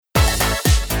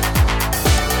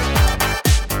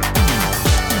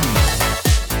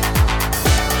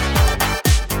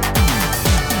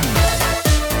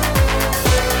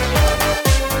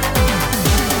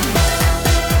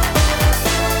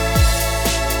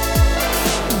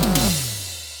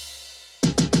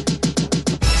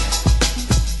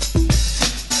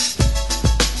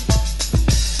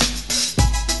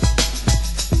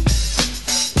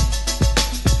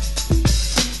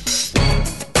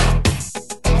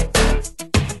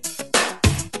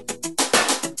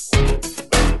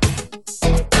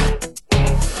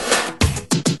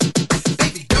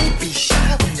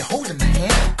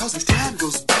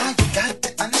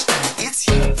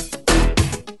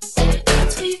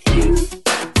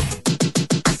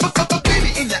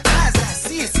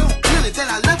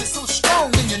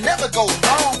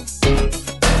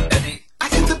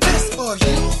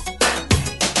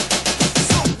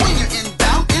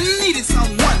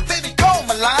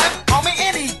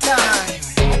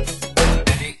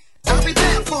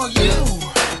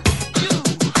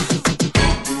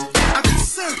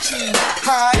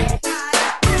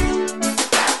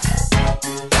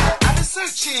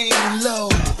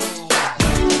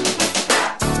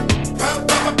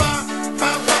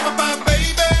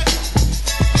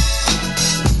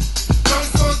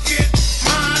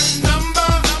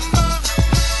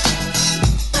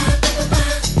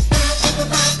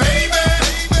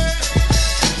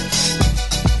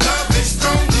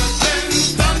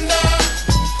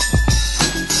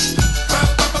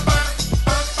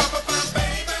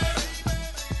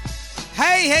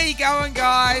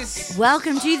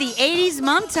Welcome to the 80s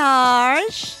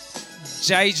montage.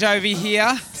 Jay Jovi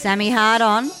here. Sammy Hard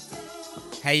on.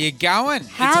 How you going?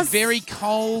 It's a very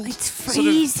cold, It's sort of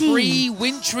freezing.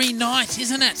 pre-wintry night,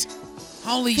 isn't it?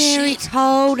 Holy Very shit.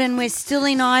 cold and we're still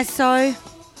in ISO.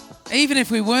 Even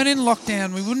if we weren't in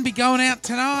lockdown, we wouldn't be going out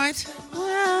tonight.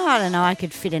 Well, I don't know. I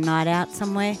could fit a night out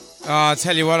somewhere. Oh, I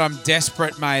tell you what, I'm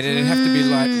desperate, mate. It'd have to be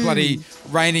like bloody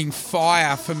raining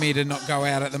fire for me to not go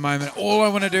out at the moment. All I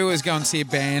want to do is go and see a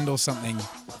band or something.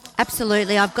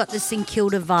 Absolutely. I've got the St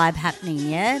Kilda vibe happening,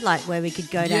 yeah? Like where we could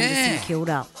go down to Yeah. St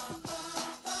Kilda.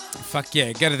 Fuck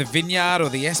yeah, go to the Vineyard or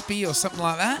the Espy or something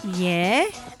like that. Yeah,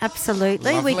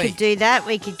 absolutely. We Lovely. could do that.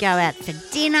 We could go out for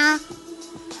dinner.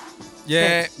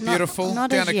 Yeah, But not- beautiful. not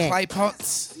Down as to yet. Clay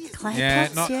Pots. Clay Yeah,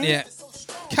 pots, not yeah? yet.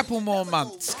 Couple more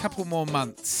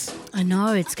months. I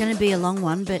know, it's going to be a long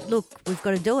one, but look, we've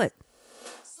got to do it.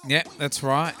 Yeah, that's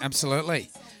right. Absolutely.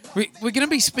 We're going to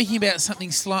be speaking about something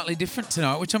slightly different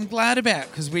tonight, which I'm glad about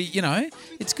because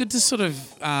it's good to sort of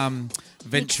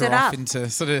venture it off up. into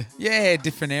sort of,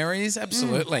 different areas.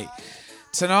 Absolutely.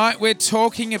 Tonight we're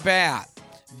talking about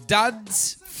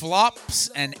duds, flops,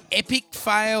 and epic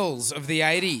fails of the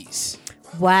 80s.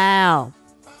 Wow.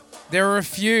 There were a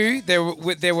few. There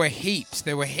were heaps.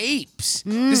 There were heaps.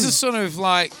 This is sort of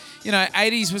like,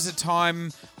 80s was a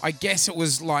time, I guess it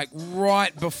was like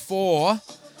right before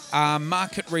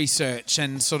market research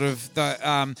and sort of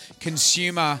the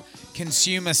consumer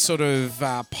sort of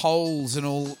polls and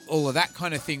all of that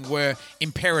kind of thing were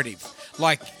imperative.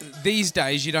 Like these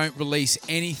days, you don't release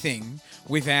anything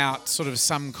without sort of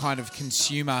some kind of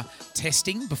consumer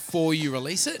testing before you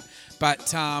release it.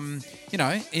 But, in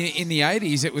the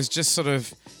 80s, it was just sort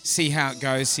of see how it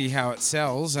goes, see how it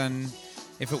sells, and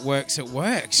if it works, it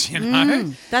works,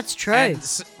 That's true. And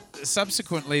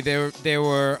subsequently, there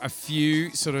were a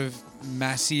few sort of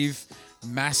massive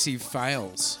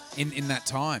fails in that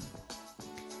time.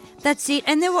 That's it.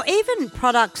 And there were even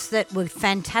products that were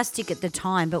fantastic at the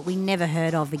time, but we never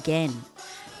heard of again,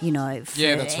 forever,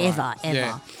 Yeah, that's right. ever.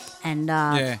 Yeah.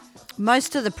 And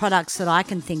most of the products that I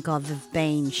can think of have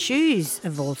been shoes,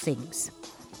 of all things,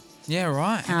 Yeah,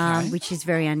 right. Okay. which is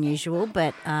very unusual.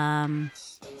 But I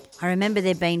remember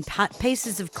there being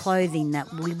pieces of clothing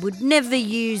that we would never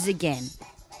use again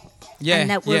and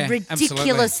that were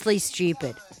ridiculously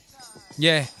stupid.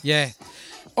 Yeah, yeah.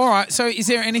 All right, so is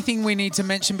there anything we need to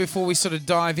mention before we sort of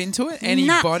dive into it?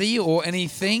 Anybody or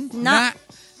anything? Nah.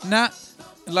 Nah.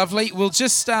 Lovely. We'll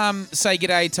just say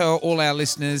g'day to all our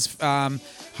listeners.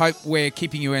 Hope we're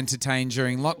keeping you entertained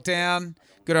during lockdown.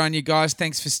 Good on you guys.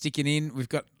 Thanks for sticking in. We've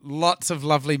got lots of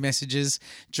lovely messages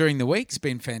during the week. It's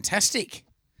been fantastic.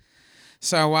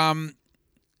 So I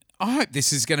hope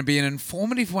this is going to be an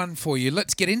informative one for you.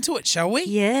 Let's get into it, shall we?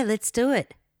 Yeah, let's do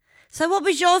it. So what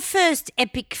was your first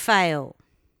epic fail?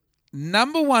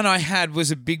 Number one I had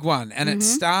was a big one, and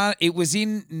it was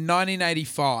in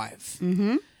 1985.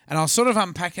 Mm-hmm. And I'll sort of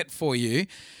unpack it for you.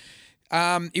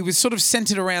 It was sort of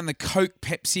centered around the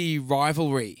Coke-Pepsi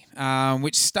rivalry,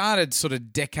 which started sort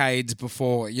of decades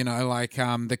before,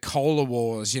 the Cola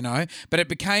Wars, But it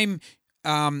became,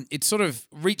 it sort of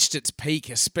reached its peak,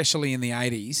 especially in the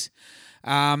 80s.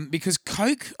 Because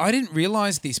Coke, I didn't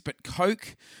realise this, but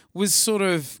Coke was sort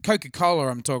of Coca-Cola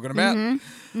I'm talking about.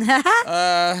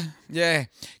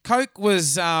 Coke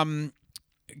was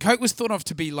thought of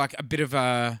to be like a bit of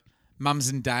a mums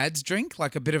and dads drink,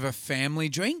 like a bit of a family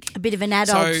drink. A bit of an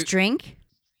adult's drink?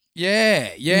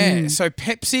 Yeah. So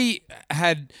Pepsi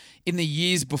had, in the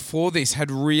years before this, had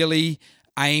really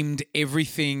aimed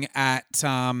everything at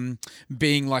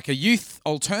being like a youth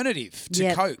alternative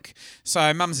to Coke.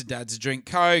 So mums and dads would drink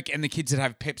Coke and the kids would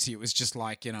have Pepsi. It was just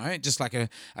like, just like a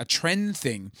trend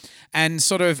thing. And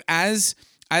sort of as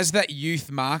that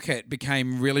youth market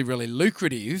became really, really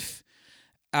lucrative,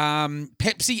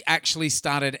 Pepsi actually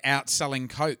started outselling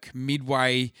Coke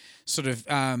midway sort of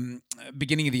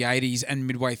beginning of the 80s and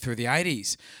midway through the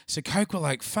 80s. So Coke were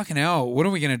like, fucking hell, what are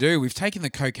we going to do? We've taken the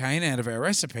cocaine out of our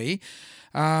recipe.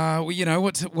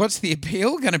 What's the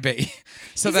appeal going to be?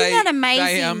 So Isn't that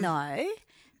amazing, though,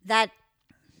 that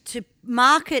to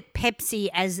market Pepsi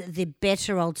as the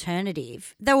better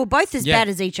alternative, they were both as bad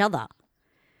as each other.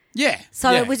 Yeah.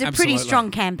 So it was a pretty absolutely.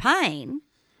 strong campaign.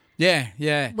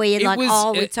 Yeah. Where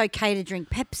you're it's okay to drink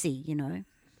Pepsi,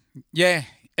 Yeah,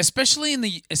 especially in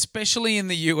the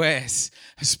US.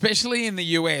 Especially in the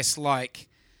US, like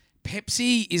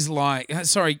Pepsi is like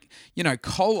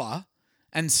cola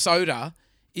and soda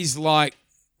is like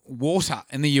water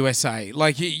in the USA.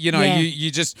 Like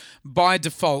you just by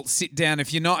default sit down.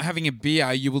 If you're not having a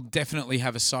beer, you will definitely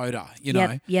have a soda.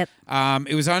 Yep.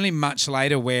 It was only much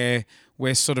later where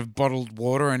where sort of bottled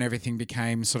water and everything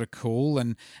became sort of cool,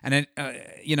 and it,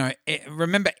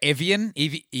 remember Evian?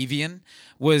 Evian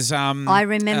was I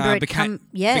remember became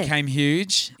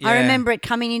huge. Yeah. I remember it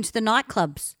coming into the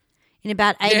nightclubs in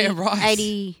about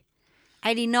 89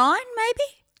 maybe.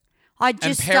 I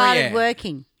just started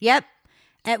working. Yep.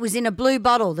 It was in a blue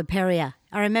bottle, the Perrier.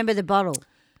 I remember the bottle.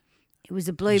 It was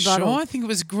a blue bottle. Sure, I think it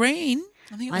was green.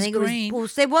 I think it was green.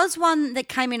 There was one that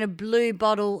came in a blue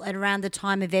bottle at around the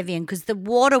time of Evian because the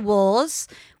water wars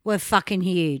were fucking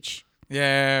huge.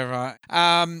 Yeah,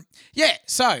 right.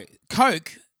 So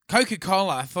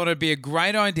Coca-Cola thought it'd be a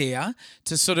great idea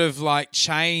to sort of like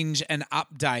change and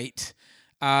update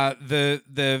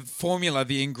the formula,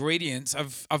 the ingredients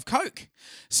of Coke.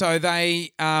 So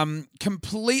they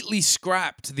completely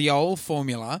scrapped the old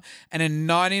formula, and in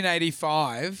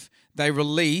 1985 they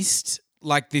released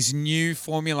like this new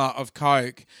formula of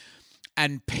Coke,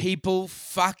 and people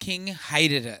fucking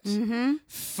hated it. Mm-hmm.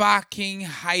 Fucking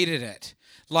hated it.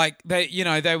 Like they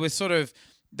were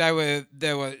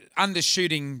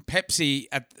undershooting Pepsi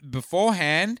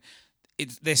beforehand.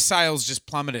 Their sales just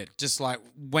plummeted, just like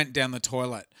went down the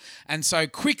toilet. And so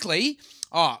quickly,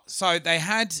 they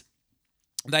had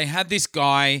this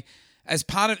guy as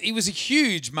part of, it was a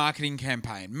huge marketing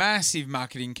campaign, massive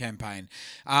marketing campaign.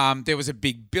 There was a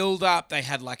big build-up. They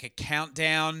had like a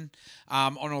countdown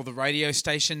on all the radio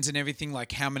stations and everything,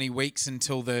 like how many weeks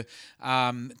until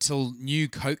till new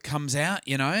Coke comes out,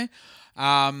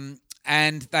 and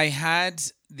they had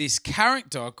this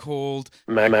character called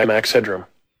Max Headroom.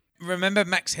 Remember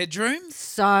Max Headroom?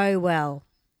 So well.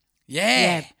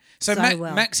 Yeah. So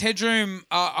well. Max Headroom,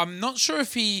 I'm not sure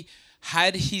if he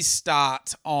had his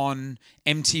start on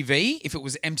MTV, if it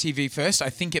was MTV first.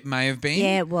 I think it may have been.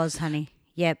 Yeah, it was, honey.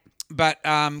 Yep. But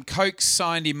Coke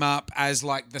signed him up as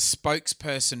like the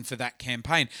spokesperson for that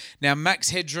campaign. Now,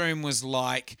 Max Headroom was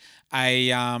like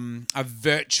a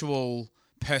virtual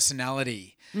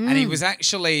personality. And he was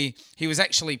actually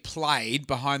played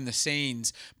behind the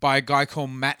scenes by a guy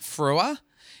called Matt Frewer.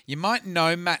 You might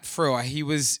know Matt Frewer. He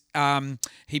was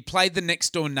he played the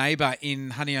next door neighbor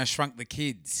in Honey, I Shrunk the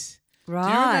Kids. Right.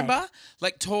 Do you remember?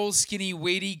 Like tall, skinny,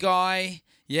 weedy guy.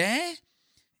 Yeah?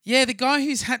 Yeah, the guy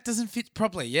whose hat doesn't fit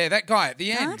properly. Yeah, that guy at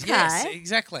the end. Okay. Yes,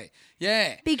 exactly.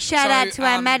 Yeah. Big shout out to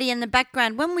our Maddie in the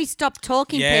background. When we stop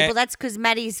talking, people, that's because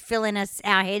Maddie's filling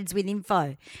our heads with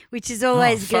info, which is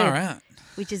always good. Far out.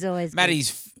 Which is always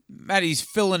Maddie's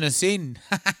filling us in.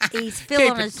 He's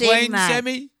filling us clean, in, mate.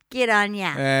 Sammy. Get on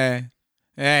ya.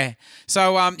 Yeah.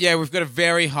 So, we've got a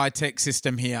very high-tech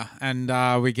system here, and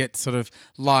we get sort of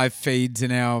live feeds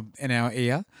in our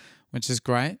ear, which is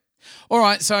great. All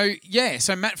right, so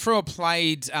Matt Frewer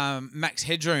played Max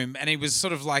Headroom, and he was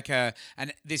sort of like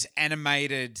this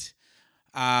animated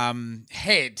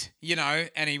head,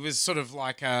 and he was sort of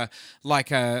like a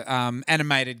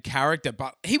animated character,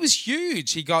 but he was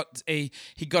huge. He got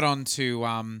onto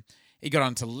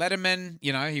Letterman,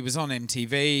 he was on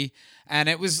MTV, and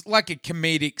it was like a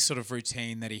comedic sort of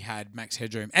routine that he had, Max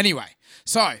Headroom. Anyway,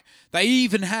 so they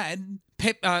even had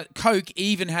Coke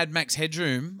even had Max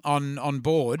Headroom on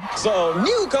board. So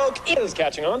new Coke is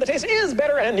catching on. The taste is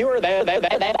better and newer than.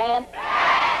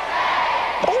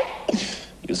 Oh,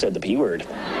 you said the P word.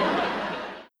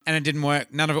 And it didn't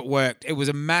work. None of it worked. It was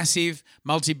a massive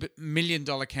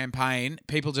multi-million-dollar campaign.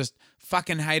 People just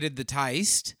fucking hated the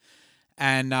taste.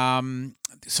 And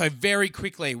so very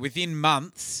quickly, within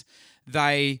months,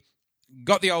 they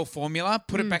got the old formula,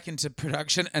 put it back into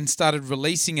production, and started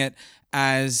releasing it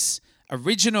as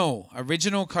original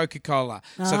Coca-Cola.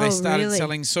 So they started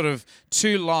selling sort of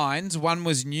two lines. One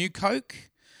was New Coke,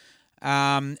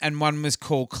 and one was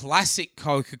called Classic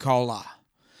Coca-Cola.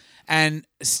 And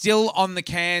still on the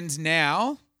cans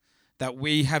now that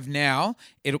we have now,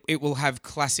 it will have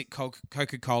Classic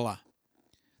Coca-Cola.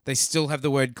 They still have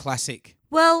the word classic.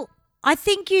 Well, I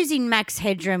think using Max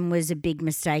Headroom was a big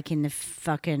mistake in the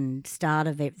fucking start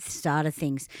of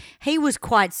things. He was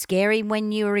quite scary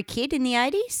when you were a kid in the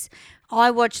 80s. I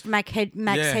watched Max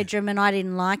Headroom and I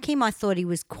didn't like him. I thought he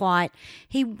was quite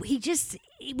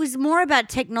it was more about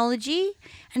technology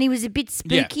and he was a bit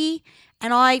spooky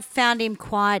and I found him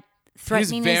quite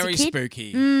threatening as a kid. He was very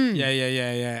spooky.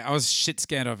 Yeah. I was shit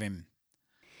scared of him.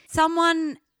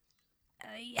 Someone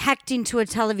hacked into a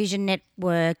television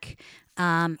network.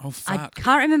 Fuck. I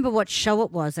can't remember what show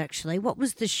it was actually. What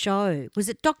was the show? Was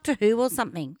it Doctor Who or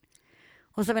something?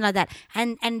 Or something like that.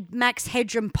 And Max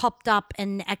Headroom popped up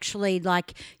and actually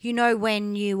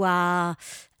when you are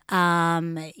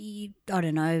I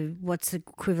don't know what's the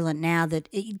equivalent now that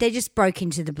they just broke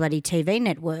into the bloody TV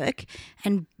network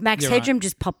and Max Headroom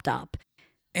just popped up.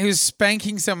 He was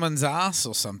spanking someone's ass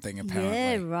or something, apparently.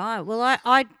 Yeah, right. Well,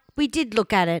 we did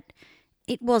look at it.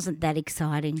 It wasn't that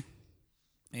exciting.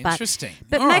 Interesting.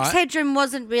 But All Max right. Headroom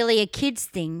wasn't really a kid's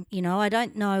thing, you know. I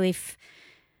don't know if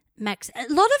a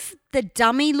lot of the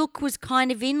dummy look was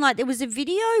kind of in. Like there was a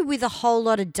video with a whole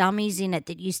lot of dummies in it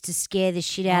that used to scare the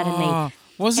shit out of me. Oh,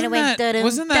 wasn't And it went, that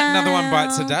dun-dun, Another One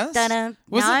Bites the Dust? dun-dun.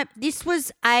 Was No, it? this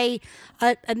was a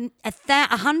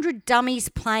 100 dummies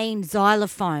playing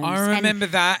xylophones. I remember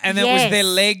that, and it was Yes. their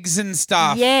legs and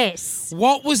stuff. Yes.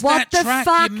 What was What that the track?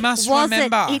 fuck You must was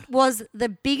remember. it? It was the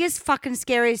biggest fucking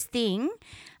scariest thing.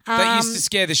 That used to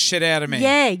scare the shit out of me.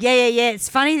 Yeah. It's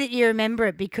funny that you remember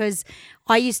it because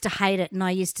I used to hate it and I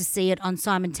used to see it on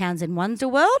Simon Townsend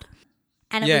Wonderworld.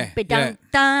 And it Yeah, would be dun,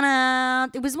 dun,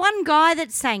 There was one guy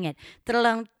that sang it.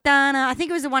 Dun, dun, I think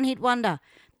it was a one-hit wonder.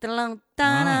 Dun,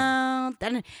 dun,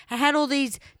 dun. It had all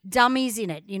these dummies in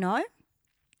it, you know?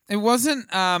 It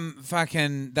wasn't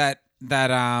fucking that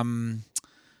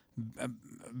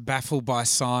baffled by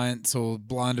science or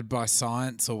blinded by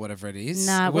science or whatever it is.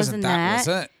 No, it wasn't that. Was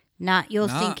it? Nah, you're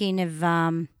No. thinking of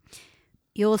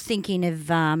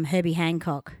Herbie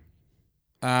Hancock,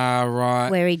 Right.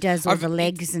 where he does all I've- the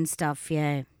legs and stuff.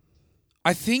 Yeah.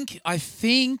 I think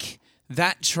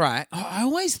that track. I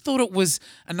always thought it was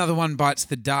Another One Bites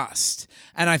the Dust,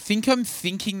 and I think I'm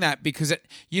thinking that because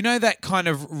that kind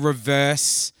of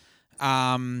reverse,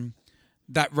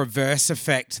 that reverse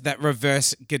effect, that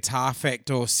reverse guitar effect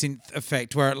or synth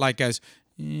effect, where it like goes,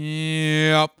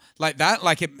 yep, like that.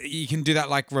 Like you can do that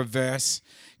like reverse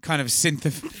kind of synth.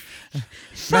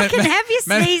 Fucking have your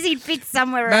sneezing fit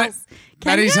somewhere else. Can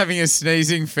Maddie's you? having a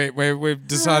sneezing fit where we're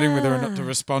deciding whether or not to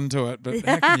respond to it, but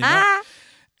how can you not?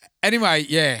 Anyway,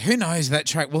 yeah, who knows that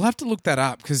track? We'll have to look that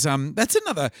up because that's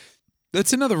another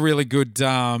really good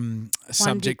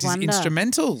subject is wonder.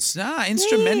 instrumentals.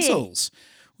 Instrumentals.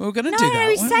 We were going to do No, that.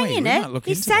 he weren't sang we? in We it. might look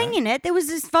He into sang that. in it. There was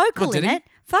this vocal Oh, did in he? it.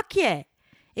 Fuck yeah.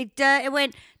 It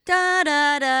went da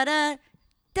da da da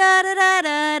da da da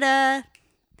da da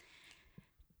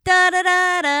da da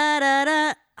da da da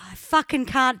da. I fucking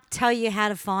can't tell you how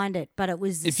to find it, but it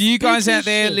was. If you guys spooky out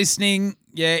there shit. listening,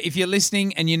 if you're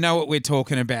listening and you know what we're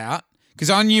talking about, because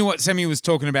I knew what Sammy was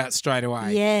talking about straight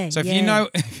away. Yeah, So if yeah. you know,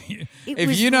 It if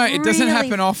was you know, it doesn't really-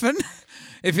 happen often.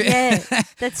 If Yeah,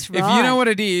 that's If you right. know what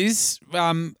it is,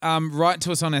 write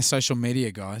to us on our social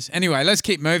media, guys. Anyway, let's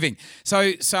keep moving.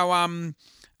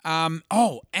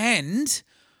 And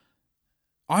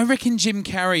I reckon Jim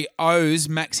Carrey owes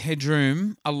Max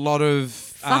Headroom a lot of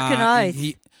Fucking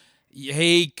oath.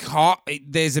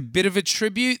 There's a bit of a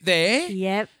tribute there.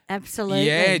 Yep, absolutely.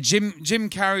 Yeah, Jim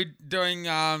Carrey doing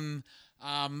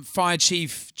Fire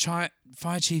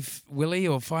Chief Willie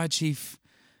or Fire Chief,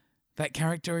 that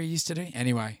character he used to do.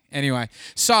 Anyway.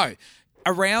 So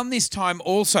around this time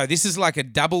also, this is like a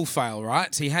double fail,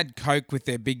 right? So you had Coke with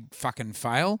their big fucking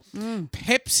fail.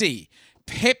 Pepsi,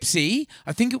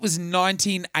 I think it was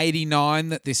 1989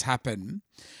 that this happened.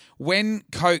 When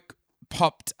Coke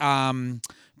popped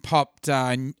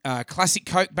Classic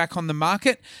Coke back on the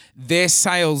market, their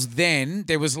sales then,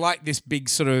 there was like this big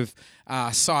sort of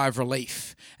sigh of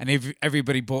relief, and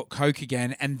everybody bought Coke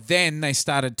again, and then they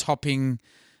started topping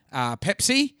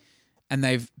Pepsi, and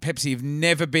Pepsi have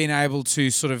never been able to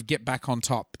sort of get back on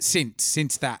top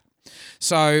since that.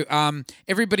 So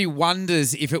everybody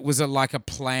wonders if it was like a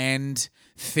planned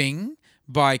thing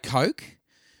by Coke,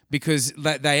 because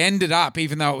they ended up,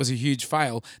 even though it was a huge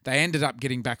fail, they ended up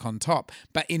getting back on top.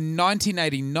 But in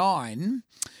 1989,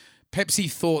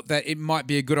 Pepsi thought that it might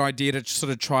be a good idea to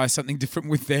sort of try something different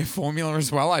with their formula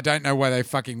as well. I don't know why they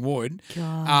fucking would.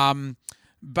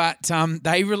 But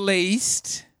they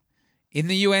released, in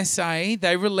the USA,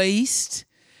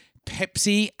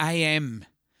 Pepsi AM.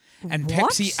 And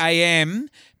What?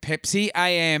 Pepsi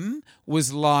AM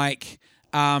was like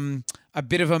a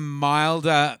bit of a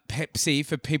milder Pepsi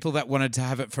for people that wanted to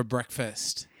have it for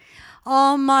breakfast.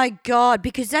 Oh my God,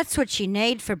 because that's what you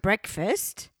need for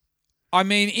breakfast. I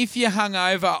mean, if you're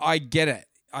hungover, I get it.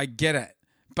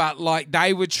 But like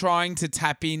they were trying to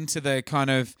tap into the kind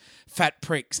of fat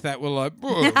pricks that were like,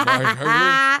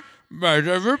 oh, might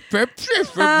have a Pepsi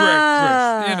for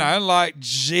breakfast. You know, like,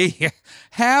 gee,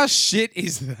 how shit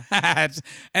is that?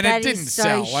 And That it is didn't so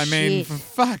sell. I mean, shit. for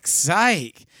fuck's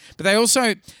sake. But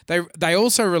they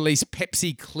also released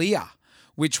Pepsi Clear,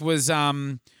 which was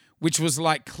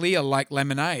like clear like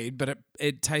lemonade, but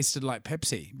it tasted like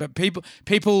Pepsi. But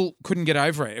people couldn't get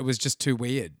over it. It was just too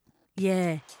weird.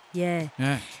 Yeah.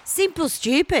 Yeah. Simple,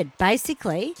 stupid,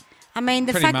 basically. I mean,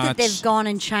 the Pretty fact that much. they've gone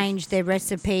and changed their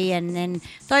recipe, and then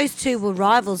those two were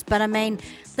rivals. But I mean,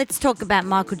 let's talk about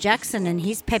Michael Jackson and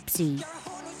his Pepsi.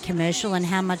 commercial and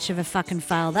how much of a fucking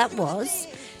fail that was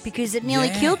because it nearly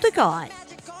Yeah. killed the guy.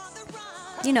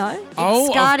 You know, it Oh,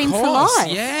 scarred of him for course.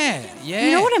 life. Yeah, yeah.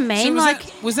 You know what I mean? So Like-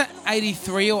 was that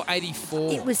 83 or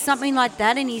 84? It was something like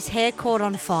that, and his hair caught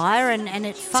on fire, and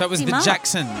it fucked So it was him the up.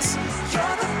 Jacksons.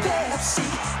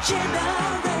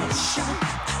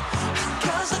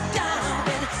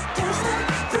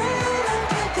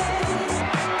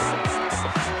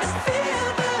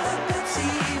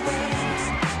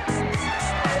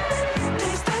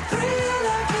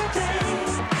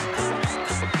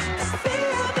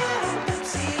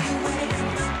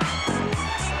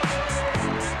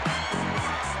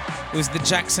 It was the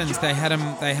Jacksons. They had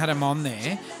him on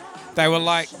there. They were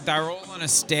all on a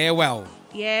stairwell.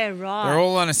 Yeah, right. They're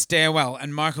all on a stairwell,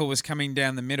 and Michael was coming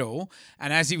down the middle.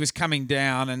 And as he was coming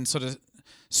down and sort of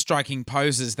striking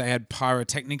poses, they had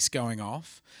pyrotechnics going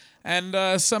off, and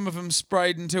some of them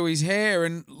sprayed into his hair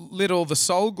and lit all the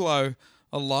Soul Glow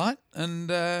alight and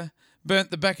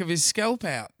burnt the back of his scalp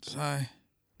out. So.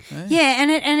 Yeah,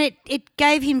 and it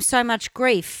gave him so much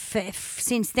grief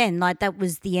since then. Like that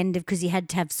was the end of because he had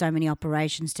to have so many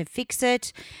operations to fix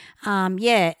it.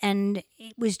 Yeah, and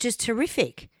it was just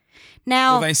horrific.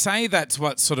 Now Well, they say that's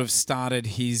what sort of started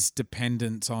his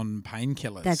dependence on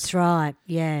painkillers. that's right.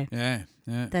 Yeah, Yeah,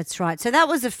 yeah. that's right. So that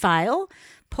was a fail.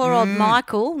 Poor old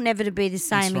Michael, never to be the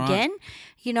same right. again.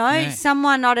 You know, Yeah.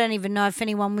 someone, I don't even know if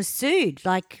anyone was sued.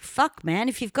 Like, fuck, man,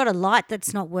 if you've got a light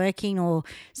that's not working or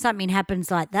something happens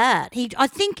like that. I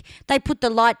think they put the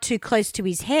light too close to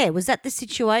his hair. Was that the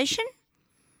situation?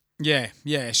 Yeah.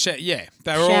 Yeah.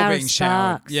 They were all Shower being showered.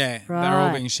 sparks. Yeah, they were all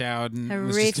Right. being showered, and it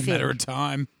was just a Horrific. matter of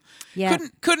time. Yeah.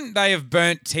 Couldn't they have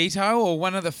burnt Tito or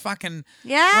one of the fucking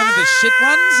Yeah. one of the shit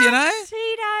ones? You know,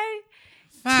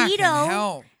 Tito. fucking Tito.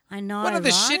 hell. I know, One of the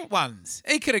right? shit ones.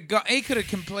 He could have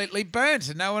completely burnt,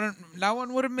 and no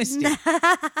one would have missed him.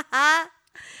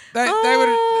 They would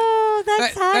have. Oh,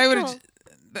 that's They would hardcore.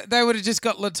 have. They would have just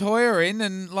got Latoya in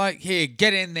and like, here,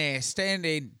 get in there, stand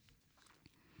in.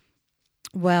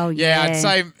 Well, Yeah,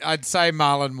 yeah. I'd say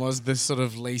Marlon was the sort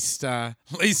of least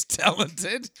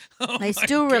talented. Oh They my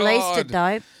still released it,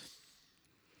 God.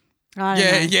 though. I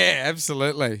don't know. Yeah,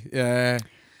 absolutely. Yeah.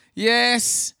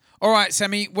 Yes. All right,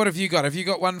 Sammy, what have you got? Have you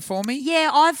got one for me? Yeah,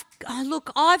 I've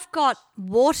got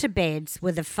waterbeds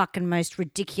were the fucking most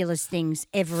ridiculous things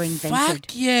ever invented. Fuck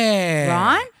yeah.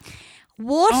 Right?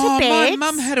 Oh, Waterbeds. my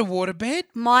mum had a waterbed.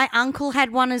 My uncle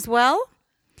had one as well.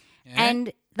 Yeah.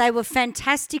 And they were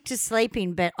fantastic to sleep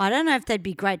in, but I don't know if they'd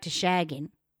be great to shag in.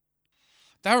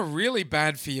 They were really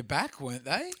bad for your back, weren't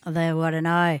they? Although, I don't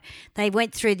know. They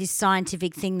went through this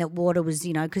scientific thing that water was,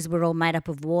 you know, because we're all made up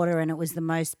of water and it was the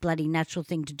most bloody natural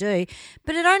thing to do.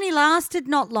 But it only lasted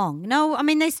not long. No, I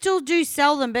mean, they still do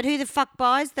sell them, but who the fuck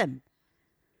buys them?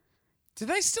 Do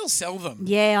they still sell them?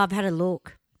 Yeah, I've had a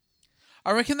look.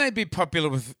 I reckon they'd be popular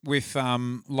with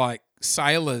like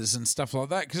sailors and stuff like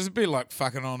that because it'd be like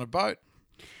fucking on a boat.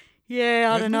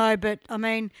 Yeah, I don't know. But, I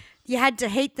mean, you had to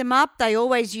heat them up. They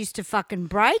always used to fucking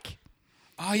break.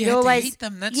 Oh, you had always to heat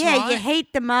them. That's yeah, right. you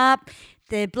heat them up.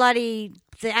 The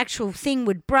actual thing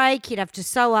would break. You'd have to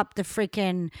sew up the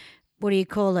freaking, what do you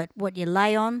call it? What you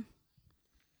lay on.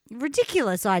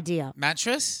 Ridiculous idea.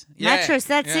 Mattress? Mattress,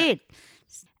 that's yeah. it.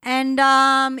 And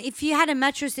if you had a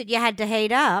mattress that you had to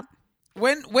heat up,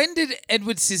 When did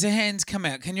Edward Scissorhands come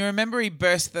out? Can you remember he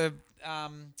burst the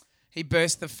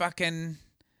fucking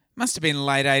must have been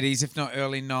late 80s if not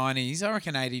early 90s. I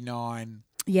reckon 89.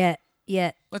 yeah.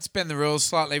 Let's bend the rules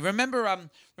slightly. Remember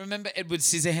Edward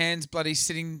Scissorhands bloody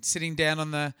sitting down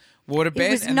on the waterbed?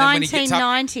 It was and then when he gets up,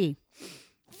 1990.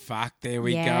 fuck, there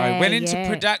we Yeah, go. Went into yeah.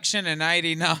 production in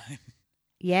 89.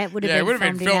 Yeah, it would have Yeah, it been would have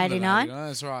been filmed in filmed 89. in 89.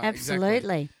 That's right.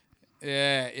 Absolutely. Exactly.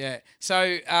 Yeah.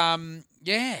 So,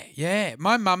 yeah.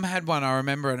 My mum had one, I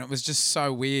remember, and it was just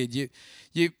so weird. You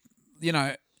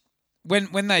know,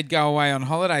 when they'd go away on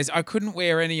holidays, I couldn't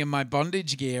wear any of my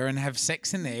bondage gear and have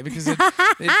sex in there because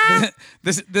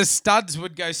the studs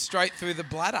would go straight through the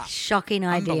bladder. Shocking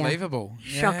idea. Unbelievable.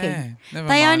 Shocking. Yeah, never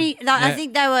They mind. only, I Yeah.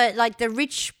 think they were like the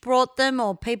rich brought them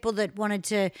or people that wanted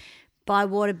to buy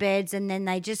waterbeds and then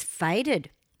they just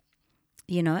faded,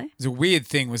 you know? It was a weird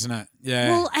thing, wasn't it? Yeah.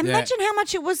 Well, yeah. imagine how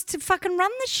much it was to fucking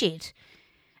run the shit.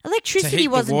 Electricity heat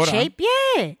the wasn't water. cheap.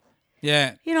 Yeah.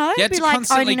 Yeah. You know, you it'd had be to like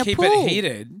constantly owning a keep pool. it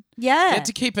heated. Yeah. You had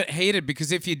to keep it heated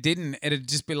because if you didn't, it'd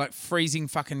just be like freezing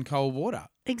fucking cold water.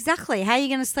 Exactly. How are you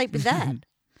going to sleep with that?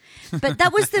 But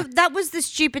that was the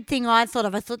stupid thing I thought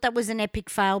of. I thought that was an epic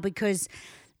fail because,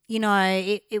 you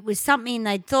know, it was something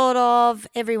they'd thought of.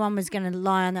 Everyone was going to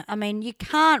lie on it. I mean, you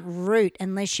can't root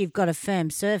unless you've got a firm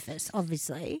surface,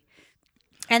 obviously.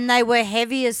 And they were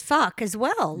heavy as fuck as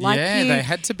well. Yeah, they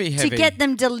had to be heavy. To get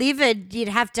them delivered, you'd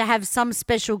have to have some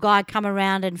special guy come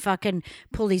around and fucking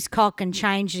pull his cock and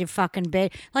change your fucking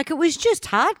bed. Like, it was just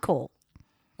hardcore.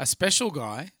 A special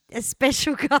guy? A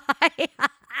special guy.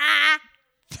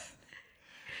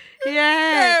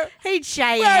 Yeah. He'd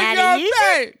show you how to use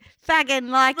it. Fucking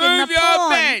like in the porn.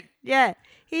 Bed. Yeah.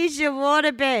 Here's your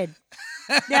water bed.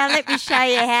 Now let me show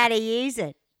you how to use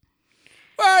it.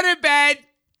 Water bed.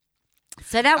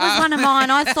 So that was one of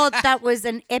mine. I thought that was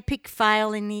an epic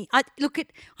fail in the.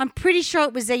 I'm pretty sure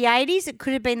it was the 80s. It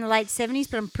could have been the late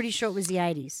 70s, but I'm pretty sure it was the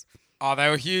 80s. Oh, they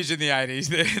were huge in the 80s.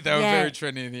 They were very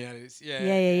trendy in the 80s.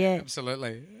 Yeah.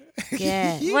 Absolutely.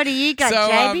 Yeah. What do you got, So,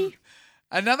 JB?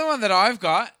 Another one that I've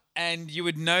got, and you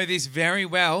would know this very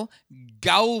well,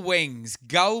 gull wings.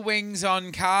 Gull wings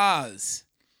on cars.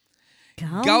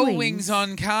 Gull wings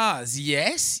on cars.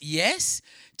 Yes.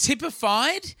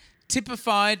 Typified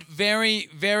very,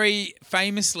 very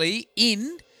famously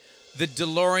in the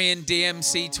DeLorean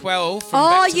DMC-12 from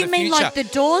Back to the Future. You mean like the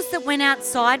doors that went out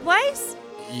sideways?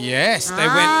 Yes, they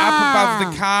went up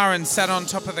above the car and sat on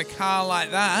top of the car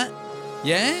like that.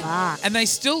 Yeah, and they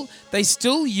still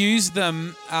use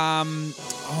them.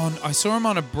 I saw them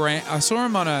on a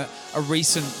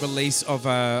recent release of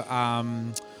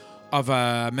a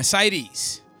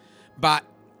Mercedes, but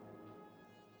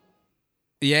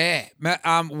yeah,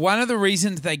 one of the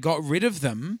reasons they got rid of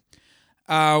them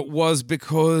was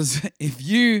because if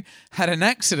you had an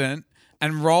accident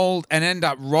and end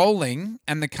up rolling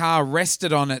and the car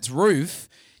rested on its roof,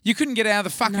 you couldn't get out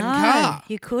of the fucking car.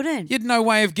 You couldn't. You had no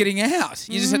way of getting out.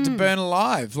 You just had to burn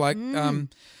alive like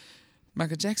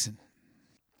Michael Jackson.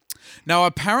 Now,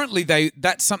 apparently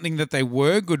that's something that they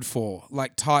were good for,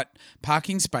 like tight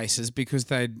parking spaces, because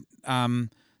they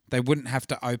wouldn't have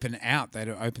to open out. They'd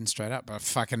open straight up. But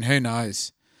fucking who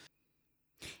knows?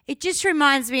 It just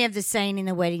reminds me of the scene in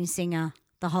The Wedding Singer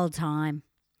the whole time.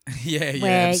 Yeah,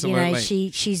 where, absolutely.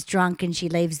 She's drunk and she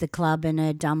leaves the club and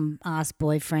her dumb ass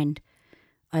boyfriend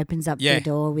opens up the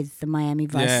door with the Miami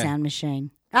Vice sound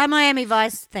machine. Miami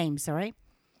Vice theme, sorry.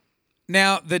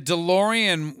 Now, the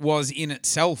DeLorean was in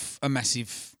itself a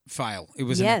massive fail. It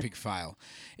was an epic fail.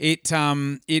 It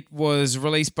was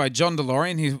released by John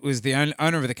DeLorean, who was the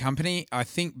owner of the company, I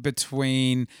think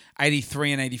between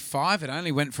 83 and 85. It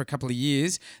only went for a couple of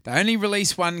years. They only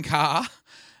released one car.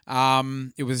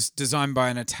 It was designed by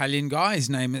an Italian guy. His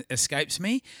name escapes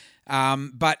me.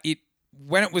 But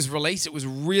when it was released, it was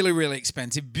really, really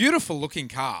expensive. Beautiful looking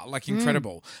car, like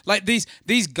incredible. Like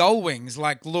these gull wings,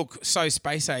 like look so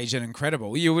space age and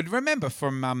incredible. You would remember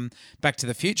from Back to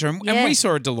the Future, and we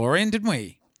saw a DeLorean, didn't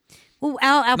we? Well,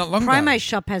 our promo ago.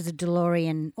 shop has a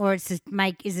DeLorean, or is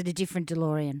it a different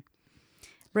DeLorean?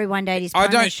 Rewind 80s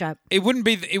promo shop. It wouldn't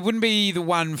be the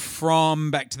one from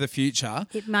Back to the Future.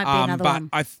 It might be another one.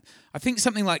 But I think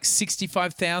something like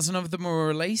 65,000 of them were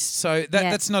released. So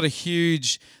that's not a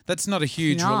huge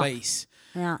release.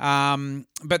 Yeah.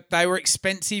 But they were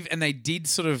expensive and they did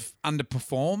sort of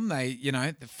underperform.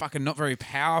 They're fucking not very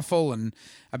powerful and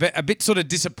a bit sort of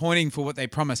disappointing for what they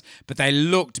promised. But they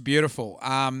looked beautiful.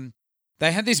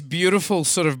 They had this beautiful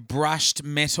sort of brushed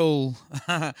metal,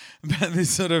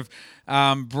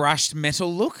 brushed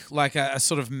metal look, like a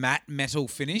sort of matte metal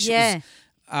finish. Yeah. It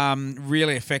was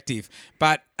really effective.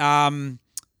 But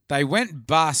they went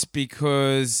bust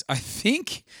because I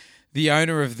think the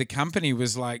owner of the company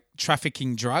was like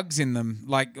trafficking drugs in them,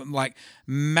 like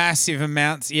massive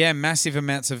amounts. Yeah, massive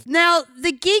amounts of. Now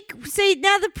the gig.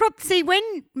 When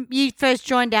you first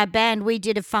joined our band, we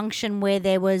did a function where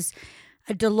there was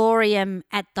a DeLorean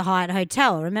at the Hyatt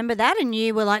Hotel. Remember that? And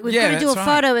you were like, we've got to do a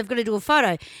photo. We've got to do a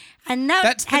photo. And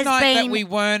that's the night that we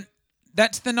weren't.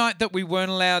 That's the night that we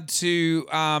weren't allowed to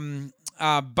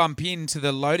bump into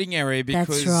the loading area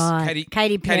because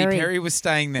Katy Perry was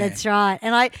staying there. That's right.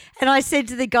 And I said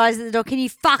to the guys at the door, can you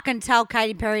fucking tell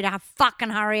Katy Perry to fucking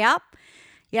hurry up?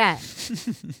 Yeah.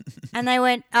 And they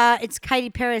went, it's Katy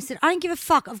Perry. I said, I don't give a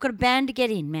fuck. I've got a band to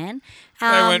get in, man. They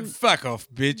went, fuck off,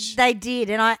 bitch. They did.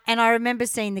 And I remember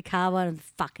seeing the car one of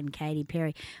fucking Katy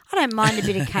Perry. I don't mind a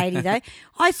bit of Katy, though.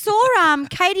 I saw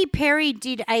Katy Perry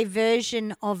did a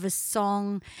version of a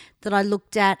song that I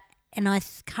looked at, and I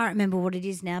can't remember what it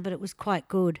is now, but it was quite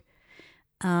good.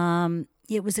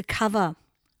 It was a cover.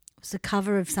 It was a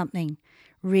cover of something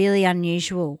really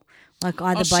unusual. Like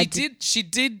either she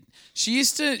did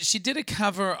a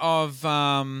cover of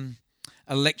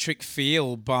Electric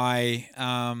Feel by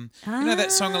you know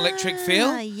that song Electric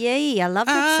Feel? Yeah, I love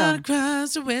that song.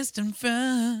 Across the Western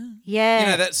Front. Yeah. You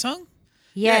know that song?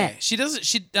 Yeah. She does it.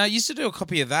 She used to do a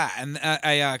copy of that and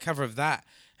a cover of that,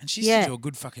 and she used to do a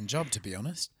good fucking job, to be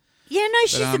honest. Yeah, no,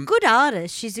 she's a good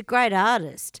artist. She's a great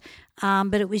artist.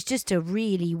 But it was just a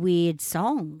really weird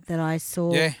song that I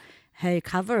saw her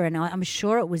cover, and I'm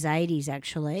sure it was 80s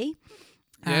actually.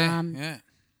 Yeah.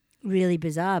 Really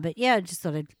bizarre, but yeah, I just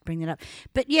thought I'd bring that up.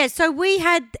 But yeah, so we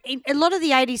had a lot of the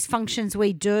 80s functions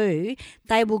we do,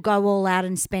 they will go all out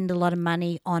and spend a lot of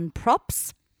money on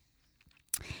props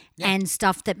and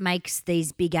stuff that makes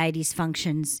these big 80s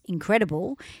functions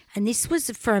incredible. And this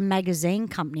was for a magazine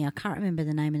company. I can't remember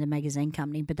the name of the magazine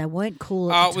company, but they weren't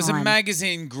cool at the time. It was a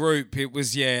magazine group. It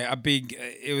was, like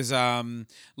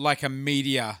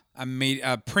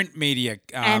a print media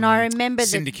and I remember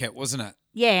syndicate, wasn't it?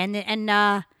 Yeah,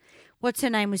 and what's her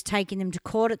name was taking them to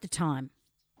court at the time?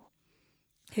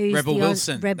 Rebel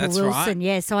Wilson. Rebel That's Wilson, right.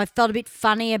 yeah. So I felt a bit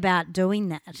funny about doing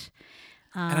that.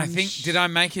 And I think, did I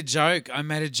make a joke? I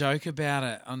made a joke about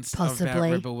it Possibly.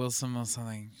 about Rebel Wilson or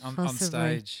something on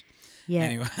stage. Yeah,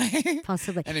 Anyway,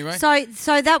 possibly. Anyway,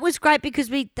 so that was great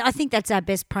because I think that's our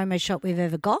best promo shot we've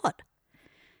ever got.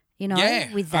 You know,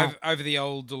 with that over the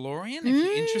old DeLorean. If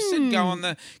you're interested,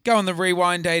 go on the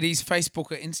Rewind 80s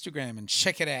Facebook or Instagram and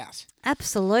check it out.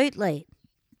 Absolutely.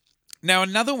 Now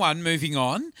another one. Moving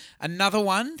on, another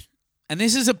one, and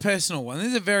this is a personal one. This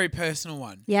is a very personal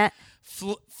one. Yeah.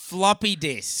 Floppy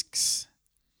disks.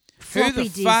 Floppy Who the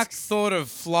disks. fuck thought of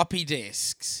floppy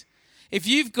disks? If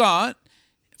you've got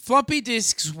floppy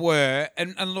disks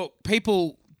and look,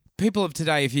 people of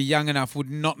today, if you're young enough,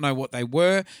 would not know what they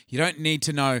were. You don't need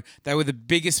to know. They were the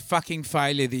biggest fucking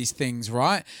failure, these things,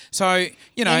 right? So,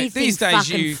 Anything these days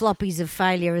fucking floppy's a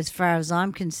failure as far as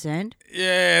I'm concerned.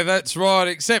 Yeah, that's right,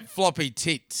 except floppy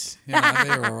tits.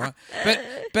 They're all right.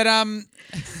 But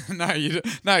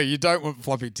no, you don't want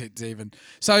floppy tits even.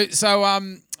 So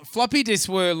floppy disks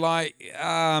were like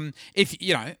if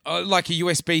like a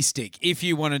USB stick. If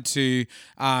you wanted to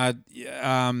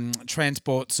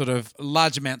transport sort of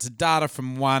large amounts of data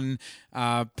from one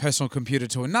personal computer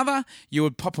to another, you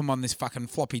would pop them on this fucking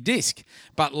floppy disk.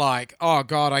 But like, oh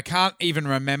god, I can't even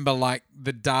remember like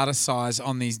the data size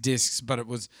on these disks, but it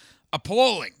was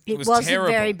appalling. It was wasn't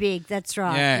terrible. very big. That's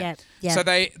right. Yeah. So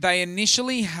they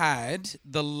initially had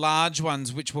the large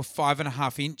ones, which were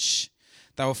 5.5 inch.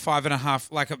 They were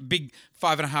 5.5, like a big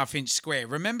 5.5 inch square.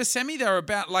 Remember, Sammy? They were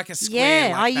about like a square.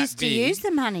 Yeah, like I used to use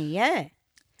them, honey. Yeah.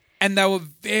 And they were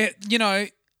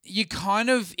very, you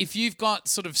kind of, if you've got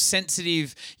sort of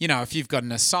sensitive, if you've got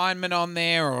an assignment on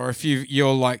there or if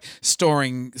you're like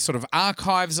storing sort of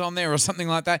archives on there or something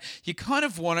like that, you kind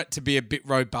of want it to be a bit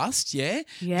robust, yeah?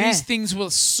 These things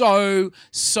were so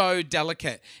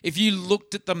delicate. If you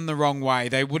looked at them the wrong way,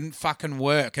 they wouldn't fucking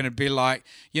work and it'd be like,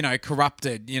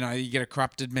 corrupted. You get a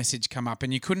corrupted message come up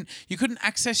and you couldn't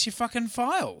access your fucking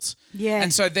files. Yeah.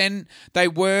 And so then they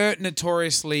were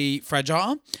notoriously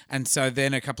fragile. And so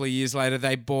then a couple of years later,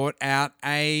 they bought out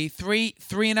a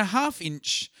 3.5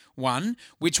 inch one,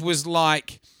 which was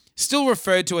like still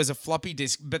referred to as a floppy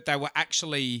disk, but they were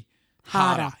actually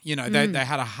harder. They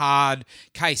had a hard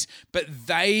case, but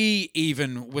they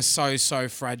even were so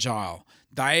fragile.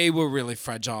 They were really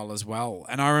fragile as well.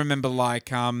 And I remember like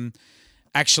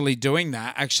actually doing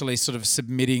that, actually sort of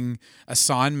submitting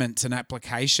assignments and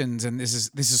applications, and this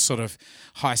is sort of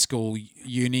high school,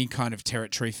 uni kind of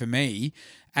territory for me,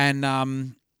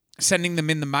 and sending them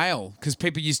in the mail, because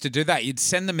people used to do that. You'd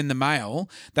send them in the mail.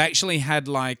 They actually had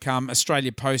like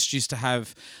Australia Post used to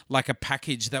have like a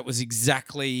package that was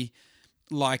exactly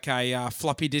like a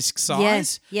floppy disk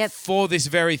size for this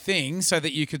very thing, so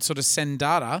that you could sort of send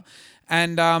data,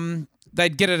 and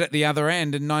they'd get it at the other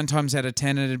end, and 9 times out of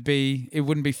 10 it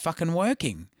wouldn't be fucking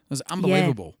working. It was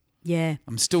unbelievable. Yeah.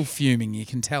 I'm still fuming, you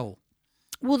can tell.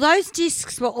 Well, those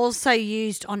discs were also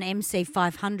used on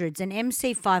MC500s, and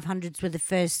MC500s were the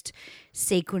first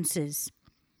sequences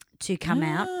to come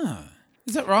out.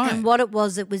 Is that right? And what it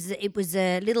was a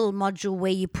little module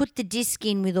where you put the disc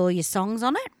in with all your songs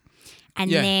on it,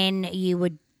 and then you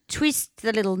would twist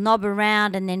the little knob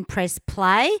around and then press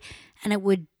play, and it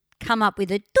would come up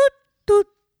with a doot, doot,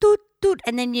 doot, doot,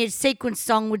 and then your sequence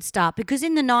song would start. Because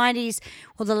in the 90s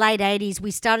or the late 80s,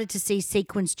 we started to see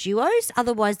sequence duos.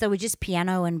 Otherwise, they were just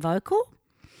piano and vocal.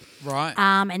 Right.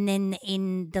 And then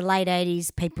in the late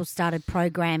 80s, people started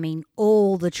programming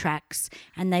all the tracks,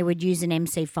 and they would use an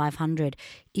MC500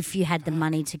 if you had the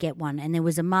money to get one. And there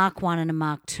was a Mark 1 and a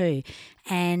Mark 2.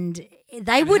 And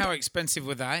they would... How expensive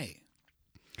were they?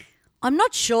 I'm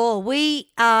not sure. We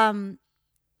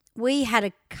had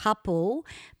a couple,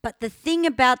 but the thing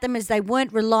about them is they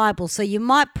weren't reliable. So you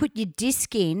might put your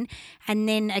disc in, and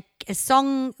then a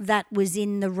song that was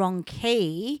in the wrong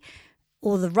key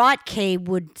or the right key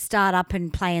would start up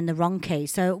and play in the wrong key.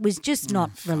 So it was just not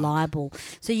reliable.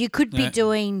 So you could be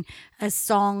doing a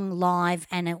song live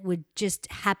and it would just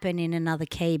happen in another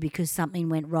key because something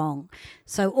went wrong.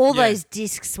 So all those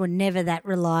discs were never that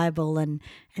reliable and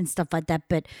stuff like that.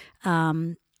 But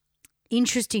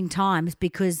interesting times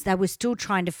because they were still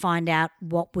trying to find out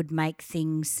what would make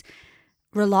things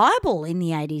reliable in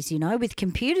the 80s, you know, with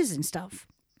computers and stuff.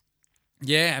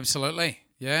 Yeah, absolutely.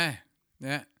 Yeah.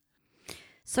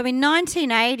 So in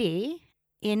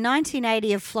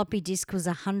 1980, a floppy disk was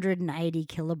 180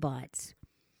 kilobytes.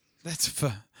 That's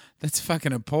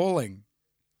fucking appalling.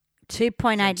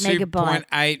 2.8 megabyte.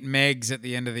 2.8 megs at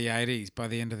the end of the 80s, by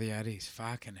the end of the 80s.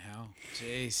 Fucking hell.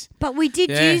 Jeez. But we did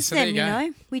use so there them, you you go.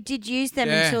 know. We did use them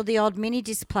until the old mini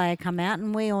disc player come out,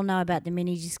 and we all know about the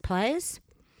mini disc players.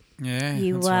 Yeah,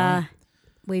 that's right.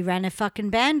 We ran a fucking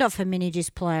band off a mini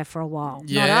disc player for a while.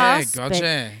 Yeah, Not us, gotcha.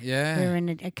 but Yeah. we were in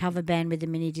a cover band with a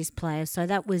mini disc player, so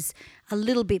that was a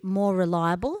little bit more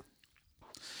reliable.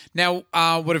 Now,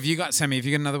 what have you got, Sammy? Have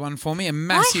you got another one for me? A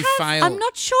massive fail. I'm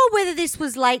not sure whether this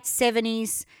was late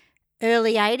 70s,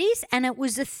 early 80s, and it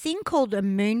was a thing called a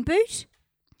moon boot.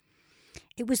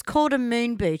 It was called a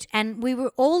moon boot, and we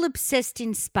were all obsessed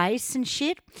in space and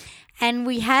shit, and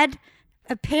we had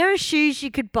a pair of shoes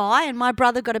you could buy, and my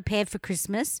brother got a pair for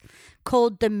Christmas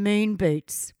called the moon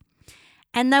boots.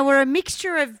 And they were a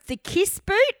mixture of the Kiss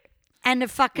boot and a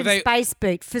fucking space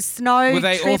boot for snow Were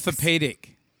they trips.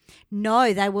 orthopedic?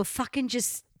 No, they were fucking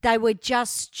just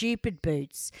stupid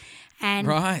boots. And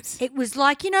Right. it was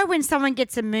like, you know when someone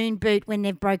gets a moon boot when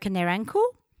they've broken their ankle?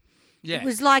 Yeah. It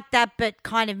was like that, but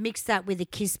kind of mix that with a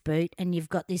Kiss boot, and you've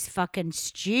got this fucking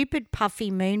stupid puffy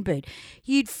moon boot.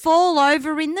 You'd fall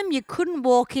over in them. You couldn't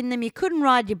walk in them. You couldn't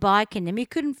ride your bike in them. You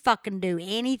couldn't fucking do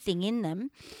anything in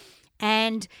them.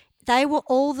 And they were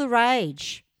all the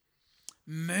rage.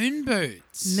 Moon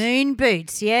boots. Moon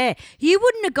boots, yeah. You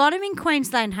wouldn't have got them in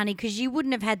Queensland, honey, because you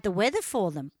wouldn't have had the weather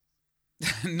for them.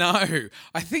 No.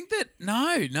 I think that,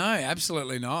 no,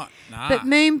 absolutely not. Nah. But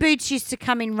moon boots used to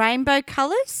come in rainbow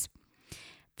colours.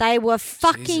 They were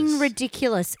fucking Jesus.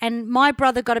 ridiculous. And my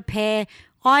brother got a pair.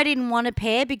 I didn't want a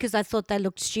pair because I thought they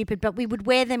looked stupid, but we would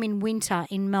wear them in winter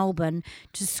in Melbourne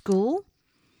to school.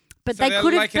 But So they they're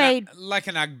could have like been like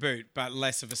an Ugg boot, but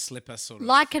less of a slipper sort of.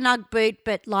 like an Ugg boot,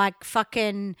 but like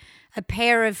fucking a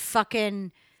pair of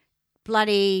fucking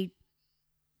bloody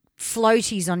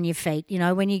floaties on your feet. You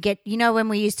know, when you get, you know, when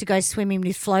we used to go swimming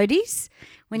with floaties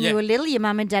when Yeah. you were little, your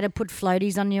mum and dad would put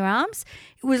floaties on your arms.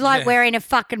 It was like wearing a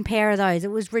fucking pair of those.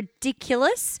 It was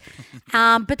ridiculous.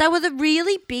 But they were the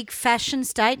really big fashion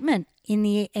statement in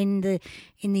the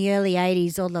early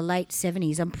 80s or the late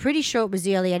 70s. I'm pretty sure it was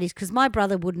the early 80s because my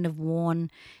brother wouldn't have worn.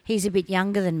 He's a bit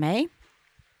younger than me.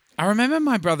 I remember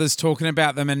my brothers talking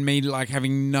about them and me like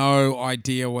having no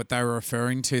idea what they were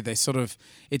referring to. They sort of,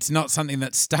 it's not something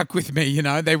that stuck with me, you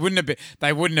know. They wouldn't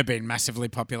have been massively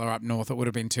popular up north. It would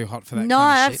have been too hot for that No,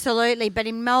 kind of shit. absolutely. But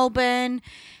in Melbourne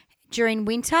during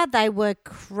winter, they were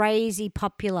crazy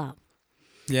popular.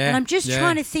 Yeah. And I'm just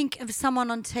trying to think of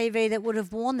someone on TV that would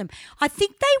have worn them. I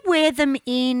think they wear them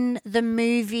in the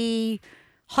movie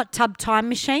Hot Tub Time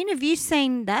Machine. Have you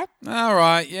seen that? All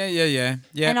right. Yeah.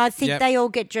 And I think they all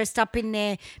get dressed up in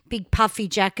their big puffy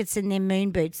jackets and their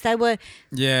moon boots. They were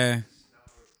Yeah.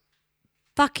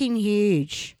 fucking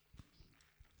huge.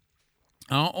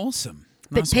 Oh, awesome.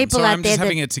 But Nice one. people Sorry, out I'm there just that-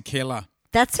 having a tequila.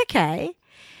 That's okay.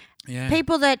 Yeah.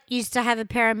 People that used to have a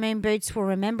pair of moon boots will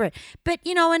remember it. But,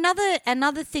 you know,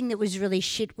 another thing that was really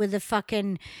shit were the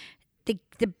fucking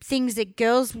the things that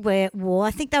girls wore.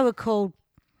 I think they were called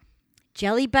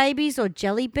jelly babies or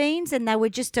jelly beans, and they were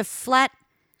just a flat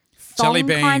thong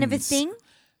Jelly kind of a beans. thing.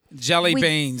 Jelly with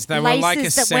beans. They were laces like a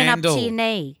that sandal. went up to your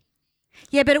knee.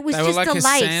 Yeah, but it was They were just like a a lace.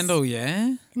 sandal,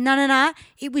 yeah? No.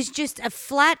 It was just a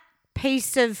flat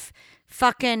piece of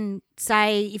fucking,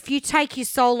 say, if you take your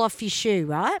sole off your shoe,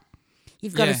 right?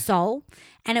 You've got Yeah. a sole,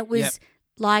 and it was Yep.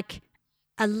 like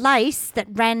a lace that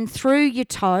ran through your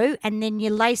toe, and then you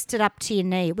laced it up to your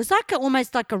knee. It was like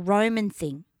almost like a Roman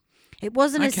thing. It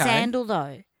wasn't a Okay. sandal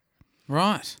though.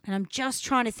 Right. And I'm just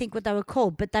trying to think what they were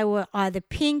called, but they were either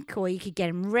pink or you could get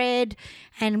them red.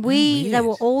 And they weird.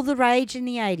 were all the rage in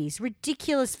the 80s.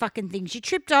 Ridiculous fucking things. You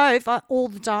tripped over all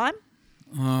the time.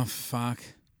 Oh, fuck.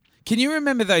 Can you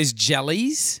remember those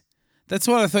jellies? That's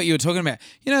what I thought you were talking about.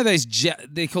 You know those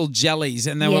they're called jellies,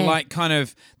 and they were Yeah. like kind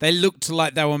of, they looked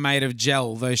like they were made of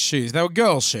gel, those shoes. They were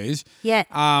girl shoes. Yeah.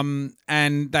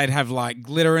 And they'd have like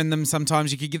glitter in them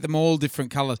sometimes. You could get them all different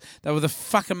colours. They were the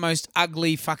fucking most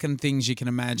ugly fucking things you can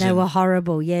imagine. They were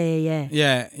horrible. Yeah.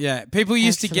 Yeah. People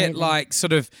used to get Absolutely. like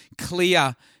sort of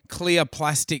clear clear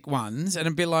plastic ones, and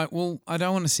it'd be like, well, I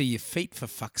don't want to see your feet for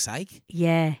fuck's sake.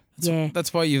 Yeah, yeah.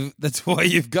 That's why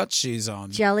you've got shoes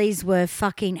on. Jellies were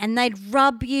fucking, and they'd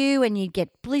rub you, and you'd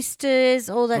get blisters,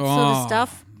 all that sort of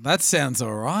stuff. That sounds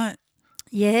all right.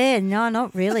 Yeah, no,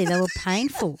 not really. They were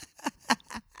painful.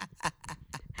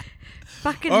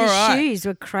 Fucking All the right. shoes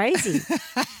were crazy.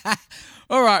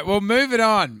 All right, well, moving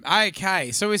on.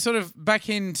 Okay, so we're sort of back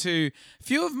into a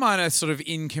few of mine are sort of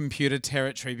in computer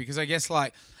territory because I guess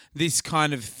like this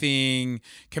kind of thing,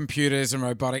 computers and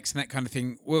robotics and that kind of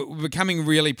thing, were becoming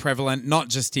really prevalent, not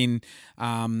just in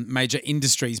major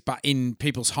industries, but in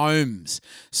people's homes.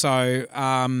 So,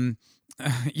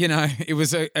 it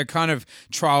was a kind of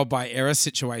trial by error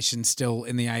situation still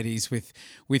in the 80s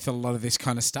with a lot of this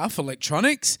kind of stuff,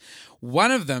 electronics.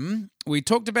 One of them we've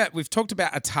talked about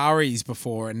Ataris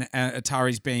before, and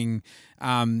Ataris being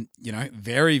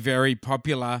very, very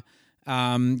popular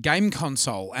game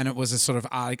console, and it was a sort of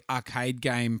arcade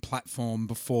game platform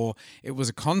before it was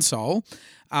a console.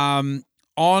 On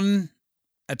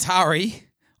Atari,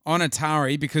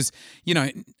 because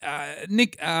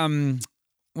Nick,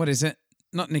 what is it?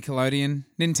 Not Nickelodeon,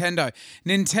 Nintendo.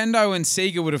 Nintendo and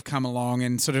Sega would have come along,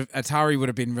 and sort of Atari would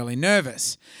have been really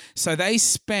nervous. So they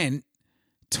spent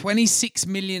 $26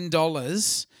 million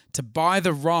to buy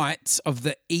the rights of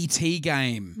the E.T.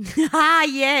 game.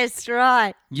 Yes,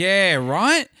 right. Yeah,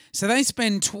 right? So they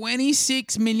spend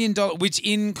 $26 million, which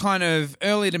in kind of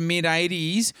early to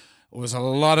mid-'80s was a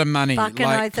lot of money. Fucking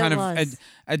oath it was.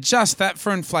 Adjust that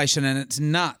for inflation and it's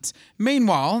nuts.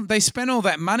 Meanwhile, they spent all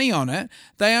that money on it.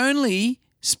 They only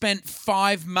spent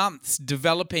 5 months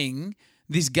developing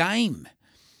this game.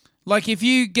 Like if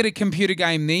you get a computer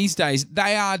game these days,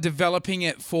 they are developing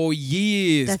it for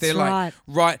years. That's they're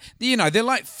right. They're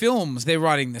like films. They're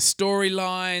writing the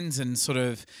storylines and sort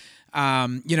of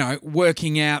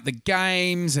working out the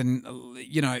games and,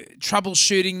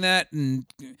 troubleshooting that and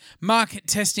market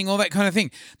testing, all that kind of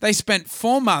thing. They spent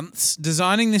 4 months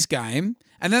designing this game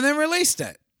and then they released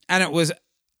it. And it was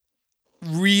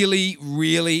really,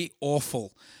 really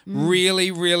awful. Really,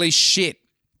 really shit.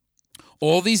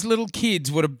 All these little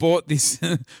kids would have bought this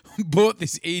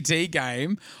E.T.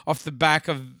 game off the back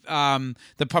of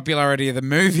the popularity of the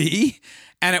movie,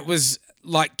 and it was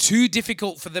like too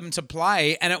difficult for them to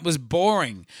play, and it was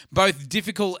boring, both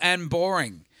difficult and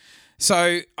boring.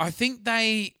 So I think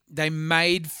they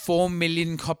made 4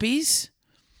 million copies,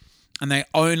 and they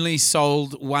only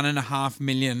sold 1.5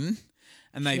 million,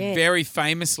 and they very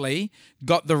famously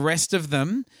got the rest of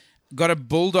them, got a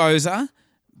bulldozer,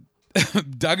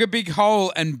 dug a big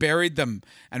hole and buried them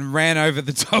and ran over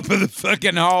the top of the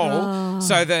fucking hole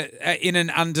so that in an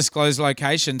undisclosed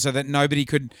location so that nobody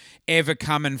could ever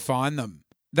come and find them.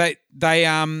 They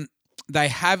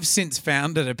have since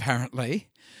found it apparently,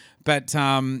 but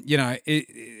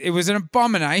it was an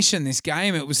abomination, this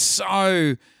game. It was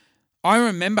so... I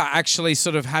remember actually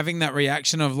sort of having that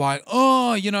reaction of like,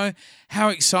 how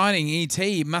exciting,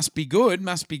 E.T., must be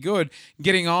good.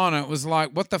 Getting on, it was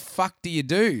like, what the fuck do you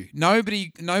do?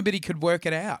 Nobody could work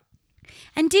it out.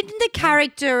 And didn't the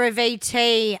character of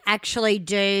E.T. actually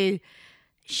do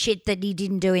shit that he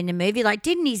didn't do in the movie? Like,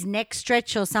 didn't his neck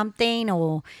stretch or something,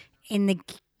 or in the...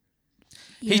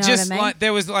 He just, what I mean? Like,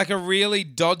 there was like a really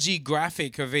dodgy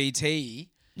graphic of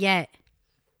E.T. Yeah.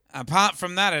 Apart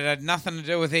from that, it had nothing to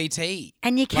do with E.T.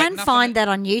 And you can find that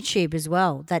on YouTube as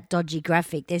well, that dodgy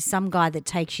graphic. There's some guy that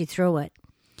takes you through it.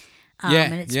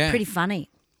 And it's pretty funny.